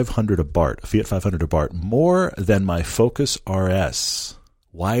 500 Abarth, a Fiat 500 Abarth, more than my Focus RS.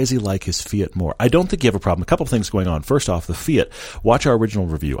 Why is he like his Fiat more? I don't think you have a problem. A couple of things going on. First off, the Fiat. Watch our original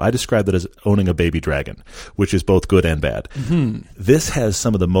review. I described it as owning a baby dragon, which is both good and bad. This has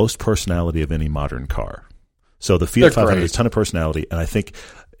some of the most personality of any modern car. So the Fiat 500 has a ton of personality, and I think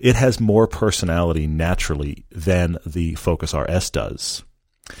it has more personality naturally than the Focus RS does.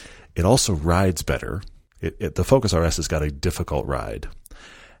 It also rides better. The Focus RS has got a difficult ride.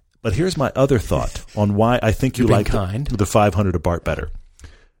 But here's my other thought on why I think you like the 500 Abarth better.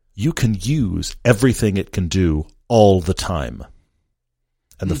 You can use everything it can do all the time.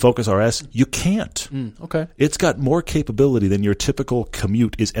 And the Focus RS, you can't. Okay. It's got more capability than your typical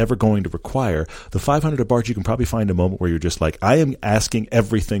commute is ever going to require. The 500 Abarth, you can probably find a moment where you're just like, I am asking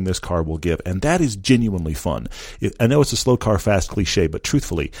everything this car will give. And that is genuinely fun. I know it's a slow car, fast cliche, but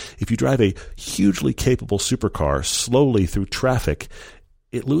truthfully, if you drive a hugely capable supercar slowly through traffic,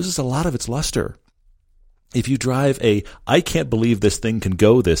 it loses a lot of its luster. If you drive I can't believe this thing can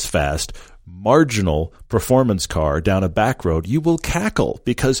go this fast, marginal performance car down a back road, you will cackle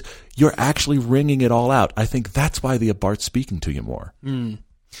because you're actually wringing it all out. I think that's why the Abarth's speaking to you more.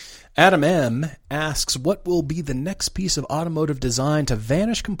 Adam M. asks, what will be the next piece of automotive design to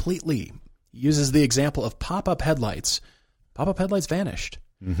vanish completely? He uses the example of pop-up headlights. Pop-up headlights vanished.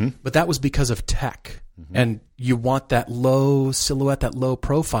 But that was because of tech. And you want that low silhouette, that low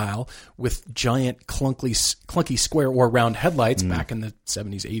profile with giant clunky square or round headlights back in the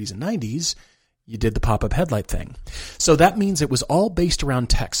 70s, 80s, and 90s. You did the pop-up headlight thing. So that means it was all based around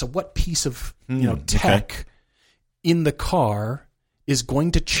tech. So what piece of tech in the car is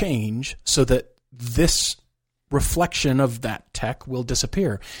going to change so that this reflection of that tech will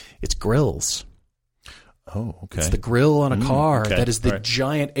disappear? It's grills. Oh, okay. It's the grill on a car that is the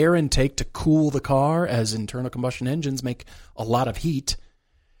giant air intake to cool the car as internal combustion engines make a lot of heat.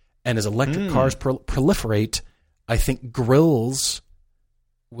 And as electric cars proliferate, I think grills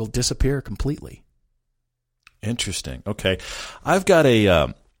will disappear completely. Interesting. Okay. I've got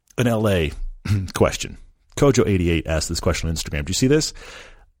an LA question. Kojo88 asked this question on Instagram. Do you see this?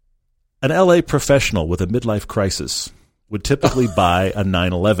 An LA professional with a midlife crisis would typically buy a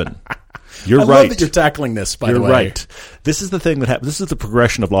 911. You're I right. love that you're tackling this, by the way. You're right. This is the thing that happens. This is the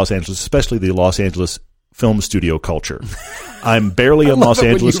progression of Los Angeles, especially the Los Angeles film studio culture. I'm barely in Los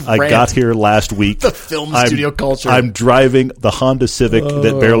Angeles. I got here last week. The film studio culture. I'm driving the Honda Civic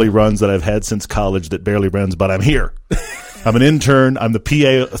that barely runs, that I've had since college, that barely runs, but I'm here. I'm an intern. I'm the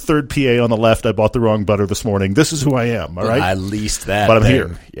PA, third PA on the left. I bought the wrong butter this morning. This is who I am, all right? I leased that. But I'm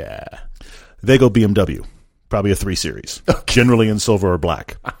here. Yeah. They go BMW, probably a 3 Series, generally in silver or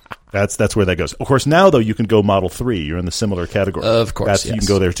black. That's where that goes. Of course, now, though, you can go Model 3. You're in the similar category. Of course, You can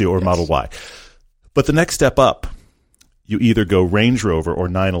go there, too, or Model Y. But the next step up, you either go Range Rover or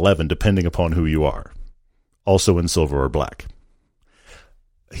 911, depending upon who you are, also in silver or black.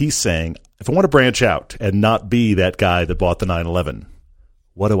 He's saying, if I want to branch out and not be that guy that bought the 911,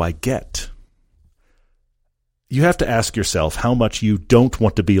 what do I get? You have to ask yourself how much you don't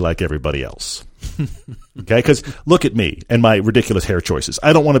want to be like everybody else. Okay? Because look at me and my ridiculous hair choices.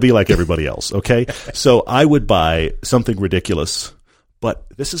 I don't want to be like everybody else. Okay? So I would buy something ridiculous. But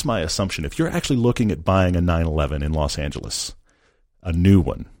this is my assumption. If you're actually looking at buying a 911 in Los Angeles, a new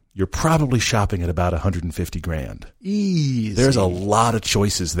one, you're probably shopping at about $150,000. Easy. There's a lot of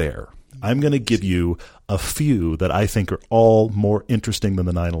choices there. I'm going to give you a few that I think are all more interesting than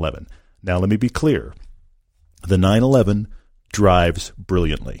the 911. Now, let me be clear. The 911 drives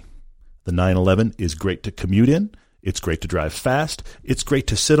brilliantly. The 911 is great to commute in. It's great to drive fast. It's great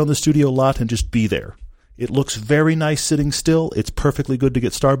to sit on the studio lot and just be there. It looks very nice sitting still. It's perfectly good to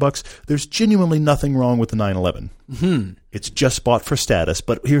get Starbucks. There's genuinely nothing wrong with the 911. Mm-hmm. It's just bought for status.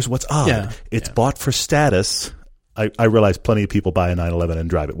 But here's what's odd. Yeah. It's bought for status. I realize plenty of people buy a 911 and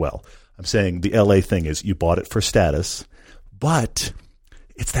drive it well. I'm saying the LA thing is you bought it for status, but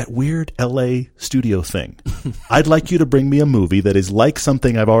it's that weird LA studio thing. I'd like you to bring me a movie that is like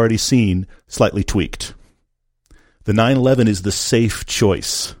something I've already seen, slightly tweaked. The 911 is the safe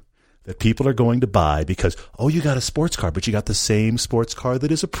choice that people are going to buy because, oh, you got a sports car, but you got the same sports car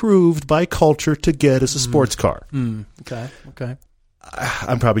that is approved by culture to get as a sports car. Okay.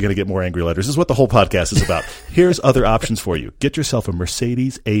 I'm probably going to get more angry letters. This is what the whole podcast is about. Here's other options for you. Get yourself a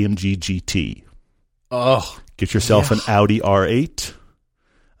Mercedes AMG GT. Oh. Get yourself an Audi R8,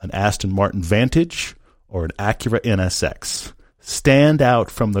 an Aston Martin Vantage, or an Acura NSX. Stand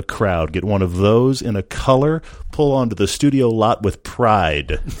out from the crowd. Get one of those in a color. Pull onto the studio lot with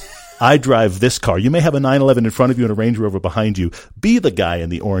pride. I drive this car. You may have a 911 in front of you and a Range Rover behind you. Be the guy in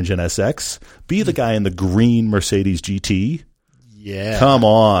the orange NSX. Be the guy in the green Mercedes GT. Yeah. Come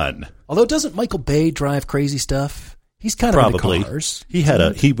on. Although doesn't Michael Bay drive crazy stuff? He's kind of into cars.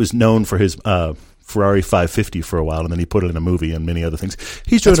 He was known for his Ferrari 550 for a while, and then he put it in a movie and many other things.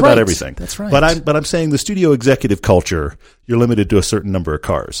 He's doing about everything. That's right. But I'm saying the studio executive culture, you're limited to a certain number of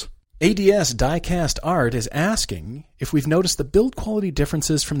cars. ADS Diecast Art is asking if we've noticed the build quality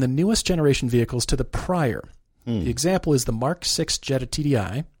differences from the newest generation vehicles to the prior. The example is the Mark 6 Jetta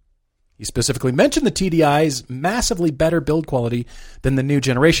TDI. He specifically mentioned the TDI's massively better build quality than the new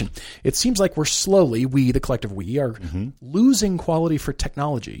generation. It seems like we're slowly, we, the collective we, are losing quality for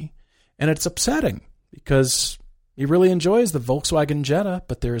technology, and it's upsetting because he really enjoys the Volkswagen Jetta,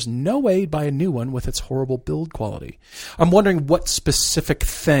 but there is no way to buy a new one with its horrible build quality. I'm wondering what specific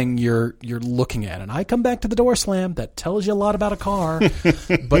thing you're looking at, and I come back to the door slam. That tells you a lot about a car,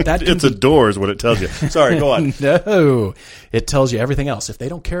 but that it's a door is what it tells you. Sorry, go on. No, it tells you everything else. If they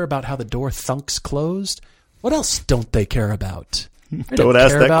don't care about how the door thunks closed, what else don't they care about? Don't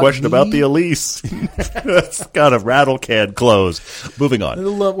ask that question about the Elise. That's got a rattle can close. Moving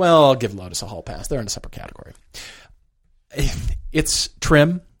on. Well, I'll give Lotus a hall pass. They're in a separate category. It's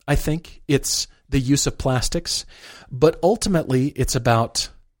trim, I think. It's the use of plastics. But ultimately, it's about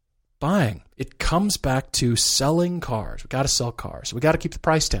buying. It comes back to selling cars. We've got to sell cars. We've got to keep the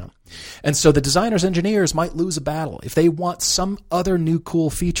price down. And so the designers, engineers might lose a battle. If they want some other new cool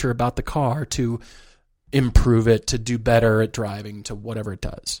feature about the car to improve it, to do better at driving, to whatever it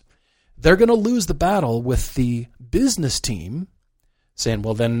does, they're going to lose the battle with the business team saying,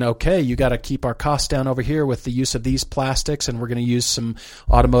 well, then, okay, you got to keep our costs down over here with the use of these plastics, and we're going to use some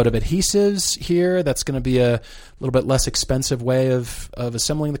automotive adhesives here. That's going to be a little bit less expensive way of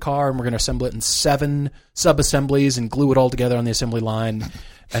assembling the car, and we're going to assemble it in 7 sub-assemblies and glue it all together on the assembly line.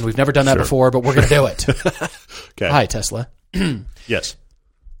 And we've never done that before, but we're going to do it. Okay. Hi, Tesla. Yes.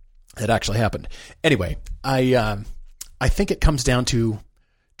 It actually happened. Anyway, I think it comes down to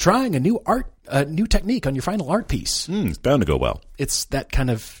trying a new technique on your final art piece. It's bound to go well. It's that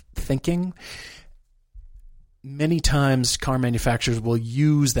kind of thinking. Many times car manufacturers will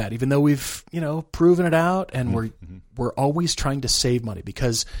use that, even though we've, proven it out, and we're always trying to save money,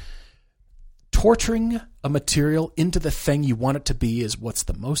 because torturing a material into the thing you want it to be is what's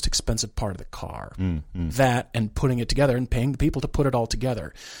the most expensive part of the car. That and putting it together and paying the people to put it all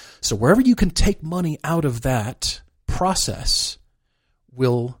together. So wherever you can take money out of that process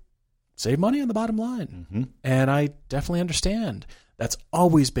will save money on the bottom line. And I definitely understand that's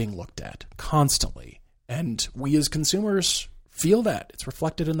always being looked at constantly. And we as consumers feel that. It's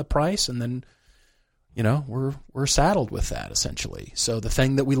reflected in the price, and then we're saddled with that, essentially. So the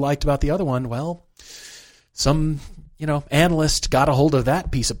thing that we liked about the other one, well, some, analyst got a hold of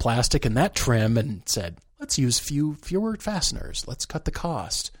that piece of plastic and that trim and said, let's use fewer fasteners. Let's cut the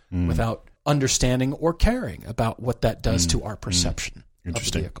cost without understanding or caring about what that does to our perception of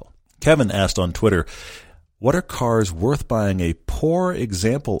the vehicle. Kevin asked on Twitter, what are cars worth buying a poor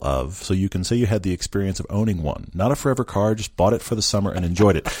example of so you can say you had the experience of owning one? Not a forever car, just bought it for the summer and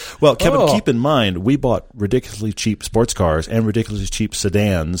enjoyed it. Well, Kevin, keep in mind, we bought ridiculously cheap sports cars and ridiculously cheap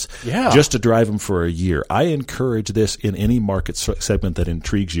sedans just to drive them for a year. I encourage this in any market segment that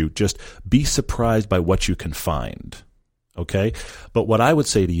intrigues you. Just be surprised by what you can find. Okay? But what I would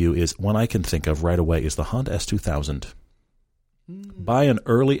say to you is, one I can think of right away is the Honda S2000. Buy an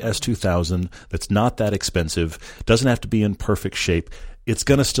early S2000 that's not that expensive, doesn't have to be in perfect shape. It's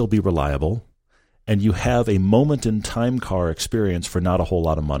going to still be reliable, and you have a moment-in-time car experience for not a whole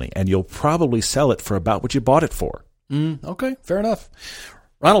lot of money, and you'll probably sell it for about what you bought it for. Okay, fair enough.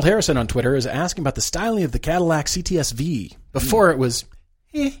 Ronald Harrison on Twitter is asking about the styling of the Cadillac CTS-V. Before it was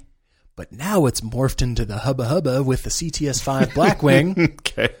But now it's morphed into the hubba hubba with the CTS5 Blackwing.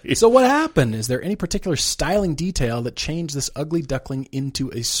 Okay. So what happened? Is there any particular styling detail that changed this ugly duckling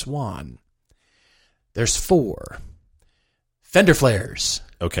into a swan? There's 4. Fender flares.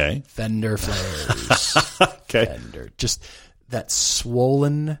 Okay. Fender flares. Okay. Fender. Just that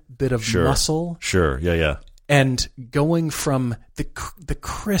swollen bit of muscle. Sure. Yeah. And going from the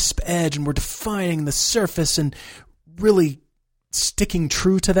crisp edge, and we're defining the surface and really sticking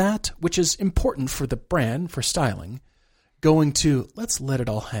true to that, which is important for the brand, for styling, going to let's let it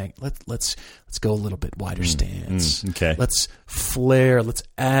all hang. Let's go a little bit wider stance. Okay. Let's flare. Let's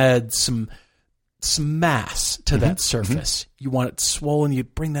add some mass to that surface. You want it swollen. You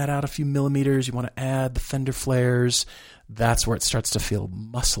bring that out a few millimeters. You want to add the fender flares. That's where it starts to feel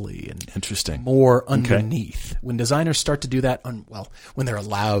muscly and interesting, more underneath. When designers start to do that, when they're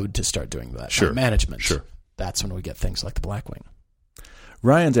allowed to start doing that, management, that's when we get things like the Blackwing.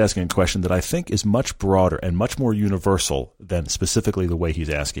 Ryan's asking a question that I think is much broader and much more universal than specifically the way he's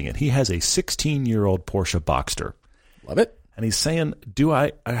asking it. He has a 16-year-old Porsche Boxster. Love it. And he's saying,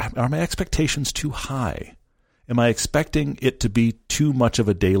 are my expectations too high? Am I expecting it to be too much of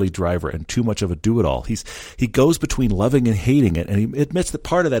a daily driver and too much of a do-it-all? He goes between loving and hating it, and he admits that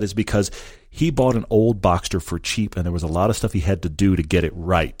part of that is because he bought an old Boxster for cheap, and there was a lot of stuff he had to do to get it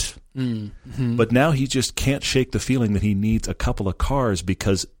right. Mm-hmm. But now he just can't shake the feeling that he needs a couple of cars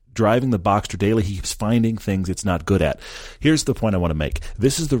because driving the Boxster daily, he keeps finding things it's not good at. Here's the point I want to make.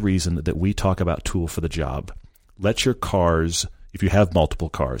 This is the reason that we talk about tool for the job. Let your cars, if you have multiple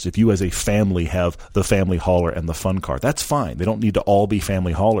cars, if you as a family have the family hauler and the fun car, that's fine. They don't need to all be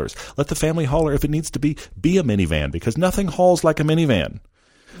family haulers. Let the family hauler, if it needs to be a minivan, because nothing hauls like a minivan.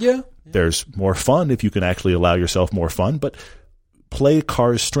 Yeah. There's more fun if you can actually allow yourself more fun, but play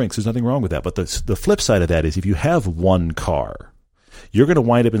car's strengths. There's nothing wrong with that. But the flip side of that is if you have one car, you're going to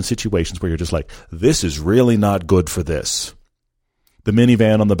wind up in situations where you're just like, this is really not good for this. The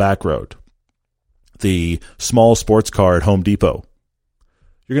minivan on the back road. The small sports car at Home Depot.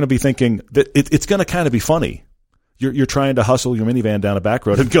 You're going to be thinking that it's going to kind of be funny. You're trying to hustle your minivan down a back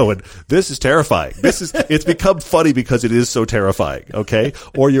road and going, this is terrifying. It's become funny because it is so terrifying. Okay.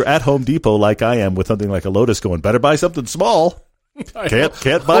 Or you're at Home Depot like I am with something like a Lotus going, better buy something small.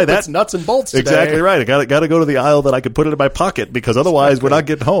 Can't buy that. It's nuts and bolts today. Exactly right. I got to go to the aisle that I can put it in my pocket because otherwise we're not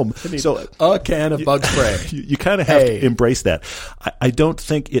getting home. So a can of bug spray. You kind of have to embrace that. I don't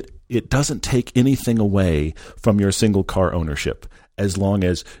think it doesn't take anything away from your single car ownership as long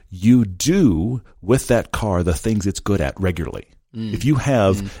as you do with that car the things it's good at regularly. If you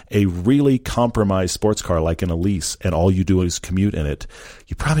have a really compromised sports car like an Elise and all you do is commute in it,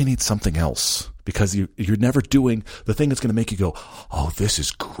 you probably need something else because you're never doing the thing that's going to make you go, oh, this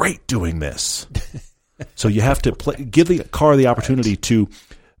is great doing this. So you have to give the car the opportunity to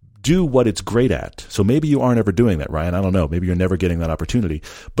do what it's great at. So maybe you aren't ever doing that, Ryan. I don't know. Maybe you're never getting that opportunity.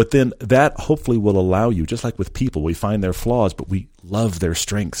 But then that hopefully will allow you, just like with people, we find their flaws, but we love their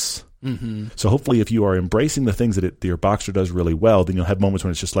strengths. Mm-hmm. So hopefully if you are embracing the things that your Boxster does really well, then you'll have moments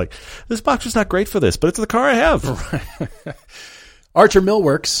when it's just like, this Boxster's not great for this, but it's the car I have. Archer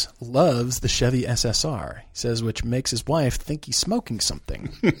Millworks loves the Chevy SSR. He says, which makes his wife think he's smoking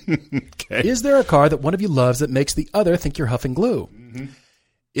something. Okay. Is there a car that one of you loves that makes the other think you're huffing glue? Mm-hmm.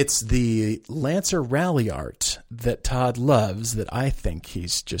 It's the Lancer Rally Art that Todd loves that I think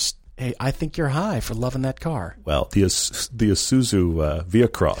he's just, hey, I think you're high for loving that car. Well, the Isuzu Via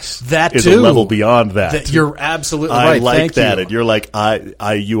Cross that is too. a level beyond that. You're absolutely I right. like Thank that. you. And you're like,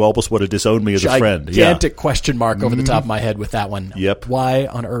 you almost would have disowned me as a friend. Gigantic question mark over the top of my head with that one. Yep. Why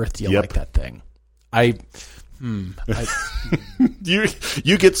on earth do you like that thing? You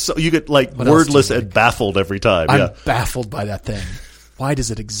get like wordless and baffled every time. I'm baffled by that thing. Why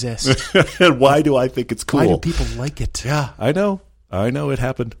does it exist? And why do I think it's cool? Why do people like it? Yeah, I know it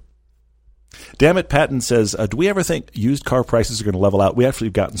happened. Damn it, Patton says, do we ever think used car prices are going to level out? We actually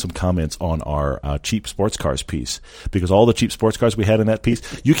have gotten some comments on our cheap sports cars piece because all the cheap sports cars we had in that piece,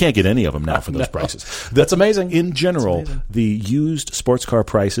 you can't get any of them now for those prices. That's amazing. In general, the used sports car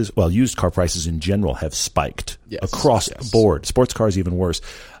prices, used car prices in general have spiked across the board. Sports cars even worse.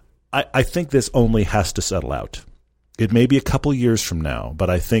 I think this only has to settle out. It may be a couple years from now, but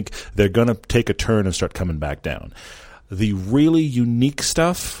I think they're going to take a turn and start coming back down. The really unique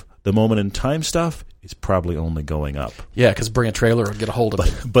stuff, the moment in time stuff, is probably only going up. Yeah, because bring a trailer or get a hold of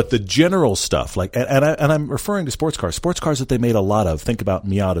it. But the general stuff, like, and I'm referring to sports cars that they made a lot of. Think about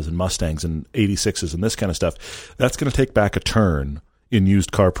Miatas and Mustangs and 86s and this kind of stuff. That's going to take back a turn in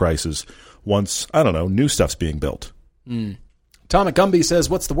used car prices once, I don't know, new stuff's being built. Tom at Gumby says,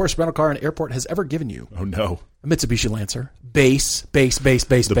 what's the worst rental car an airport has ever given you? Oh, no. A Mitsubishi Lancer. Base. The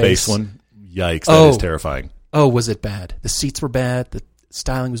base one? Yikes, that is terrifying. Oh, was it bad? The seats were bad. The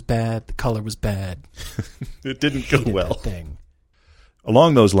styling was bad. The color was bad. It didn't go well. Thing.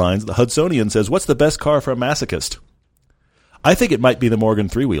 Along those lines, the Hudsonian says, what's the best car for a masochist? I think it might be the Morgan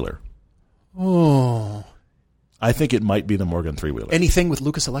three-wheeler. Oh. I think it might be the Morgan three-wheeler. Anything with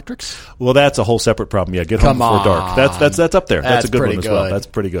Lucas Electrics? Well, that's a whole separate problem. Yeah, get home before dark. That's up there. That's a good one as well. That's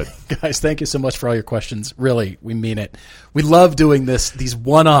pretty good. Guys, thank you so much for all your questions. Really, we mean it. We love doing these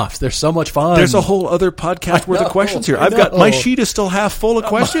one-offs. They're so much fun. There's a whole other podcast worth of questions here. I've got my sheet is still half full of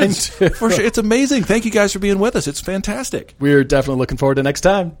questions. For sure. It's amazing. Thank you guys for being with us. It's fantastic. We're definitely looking forward to next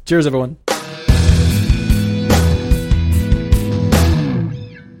time. Cheers, everyone.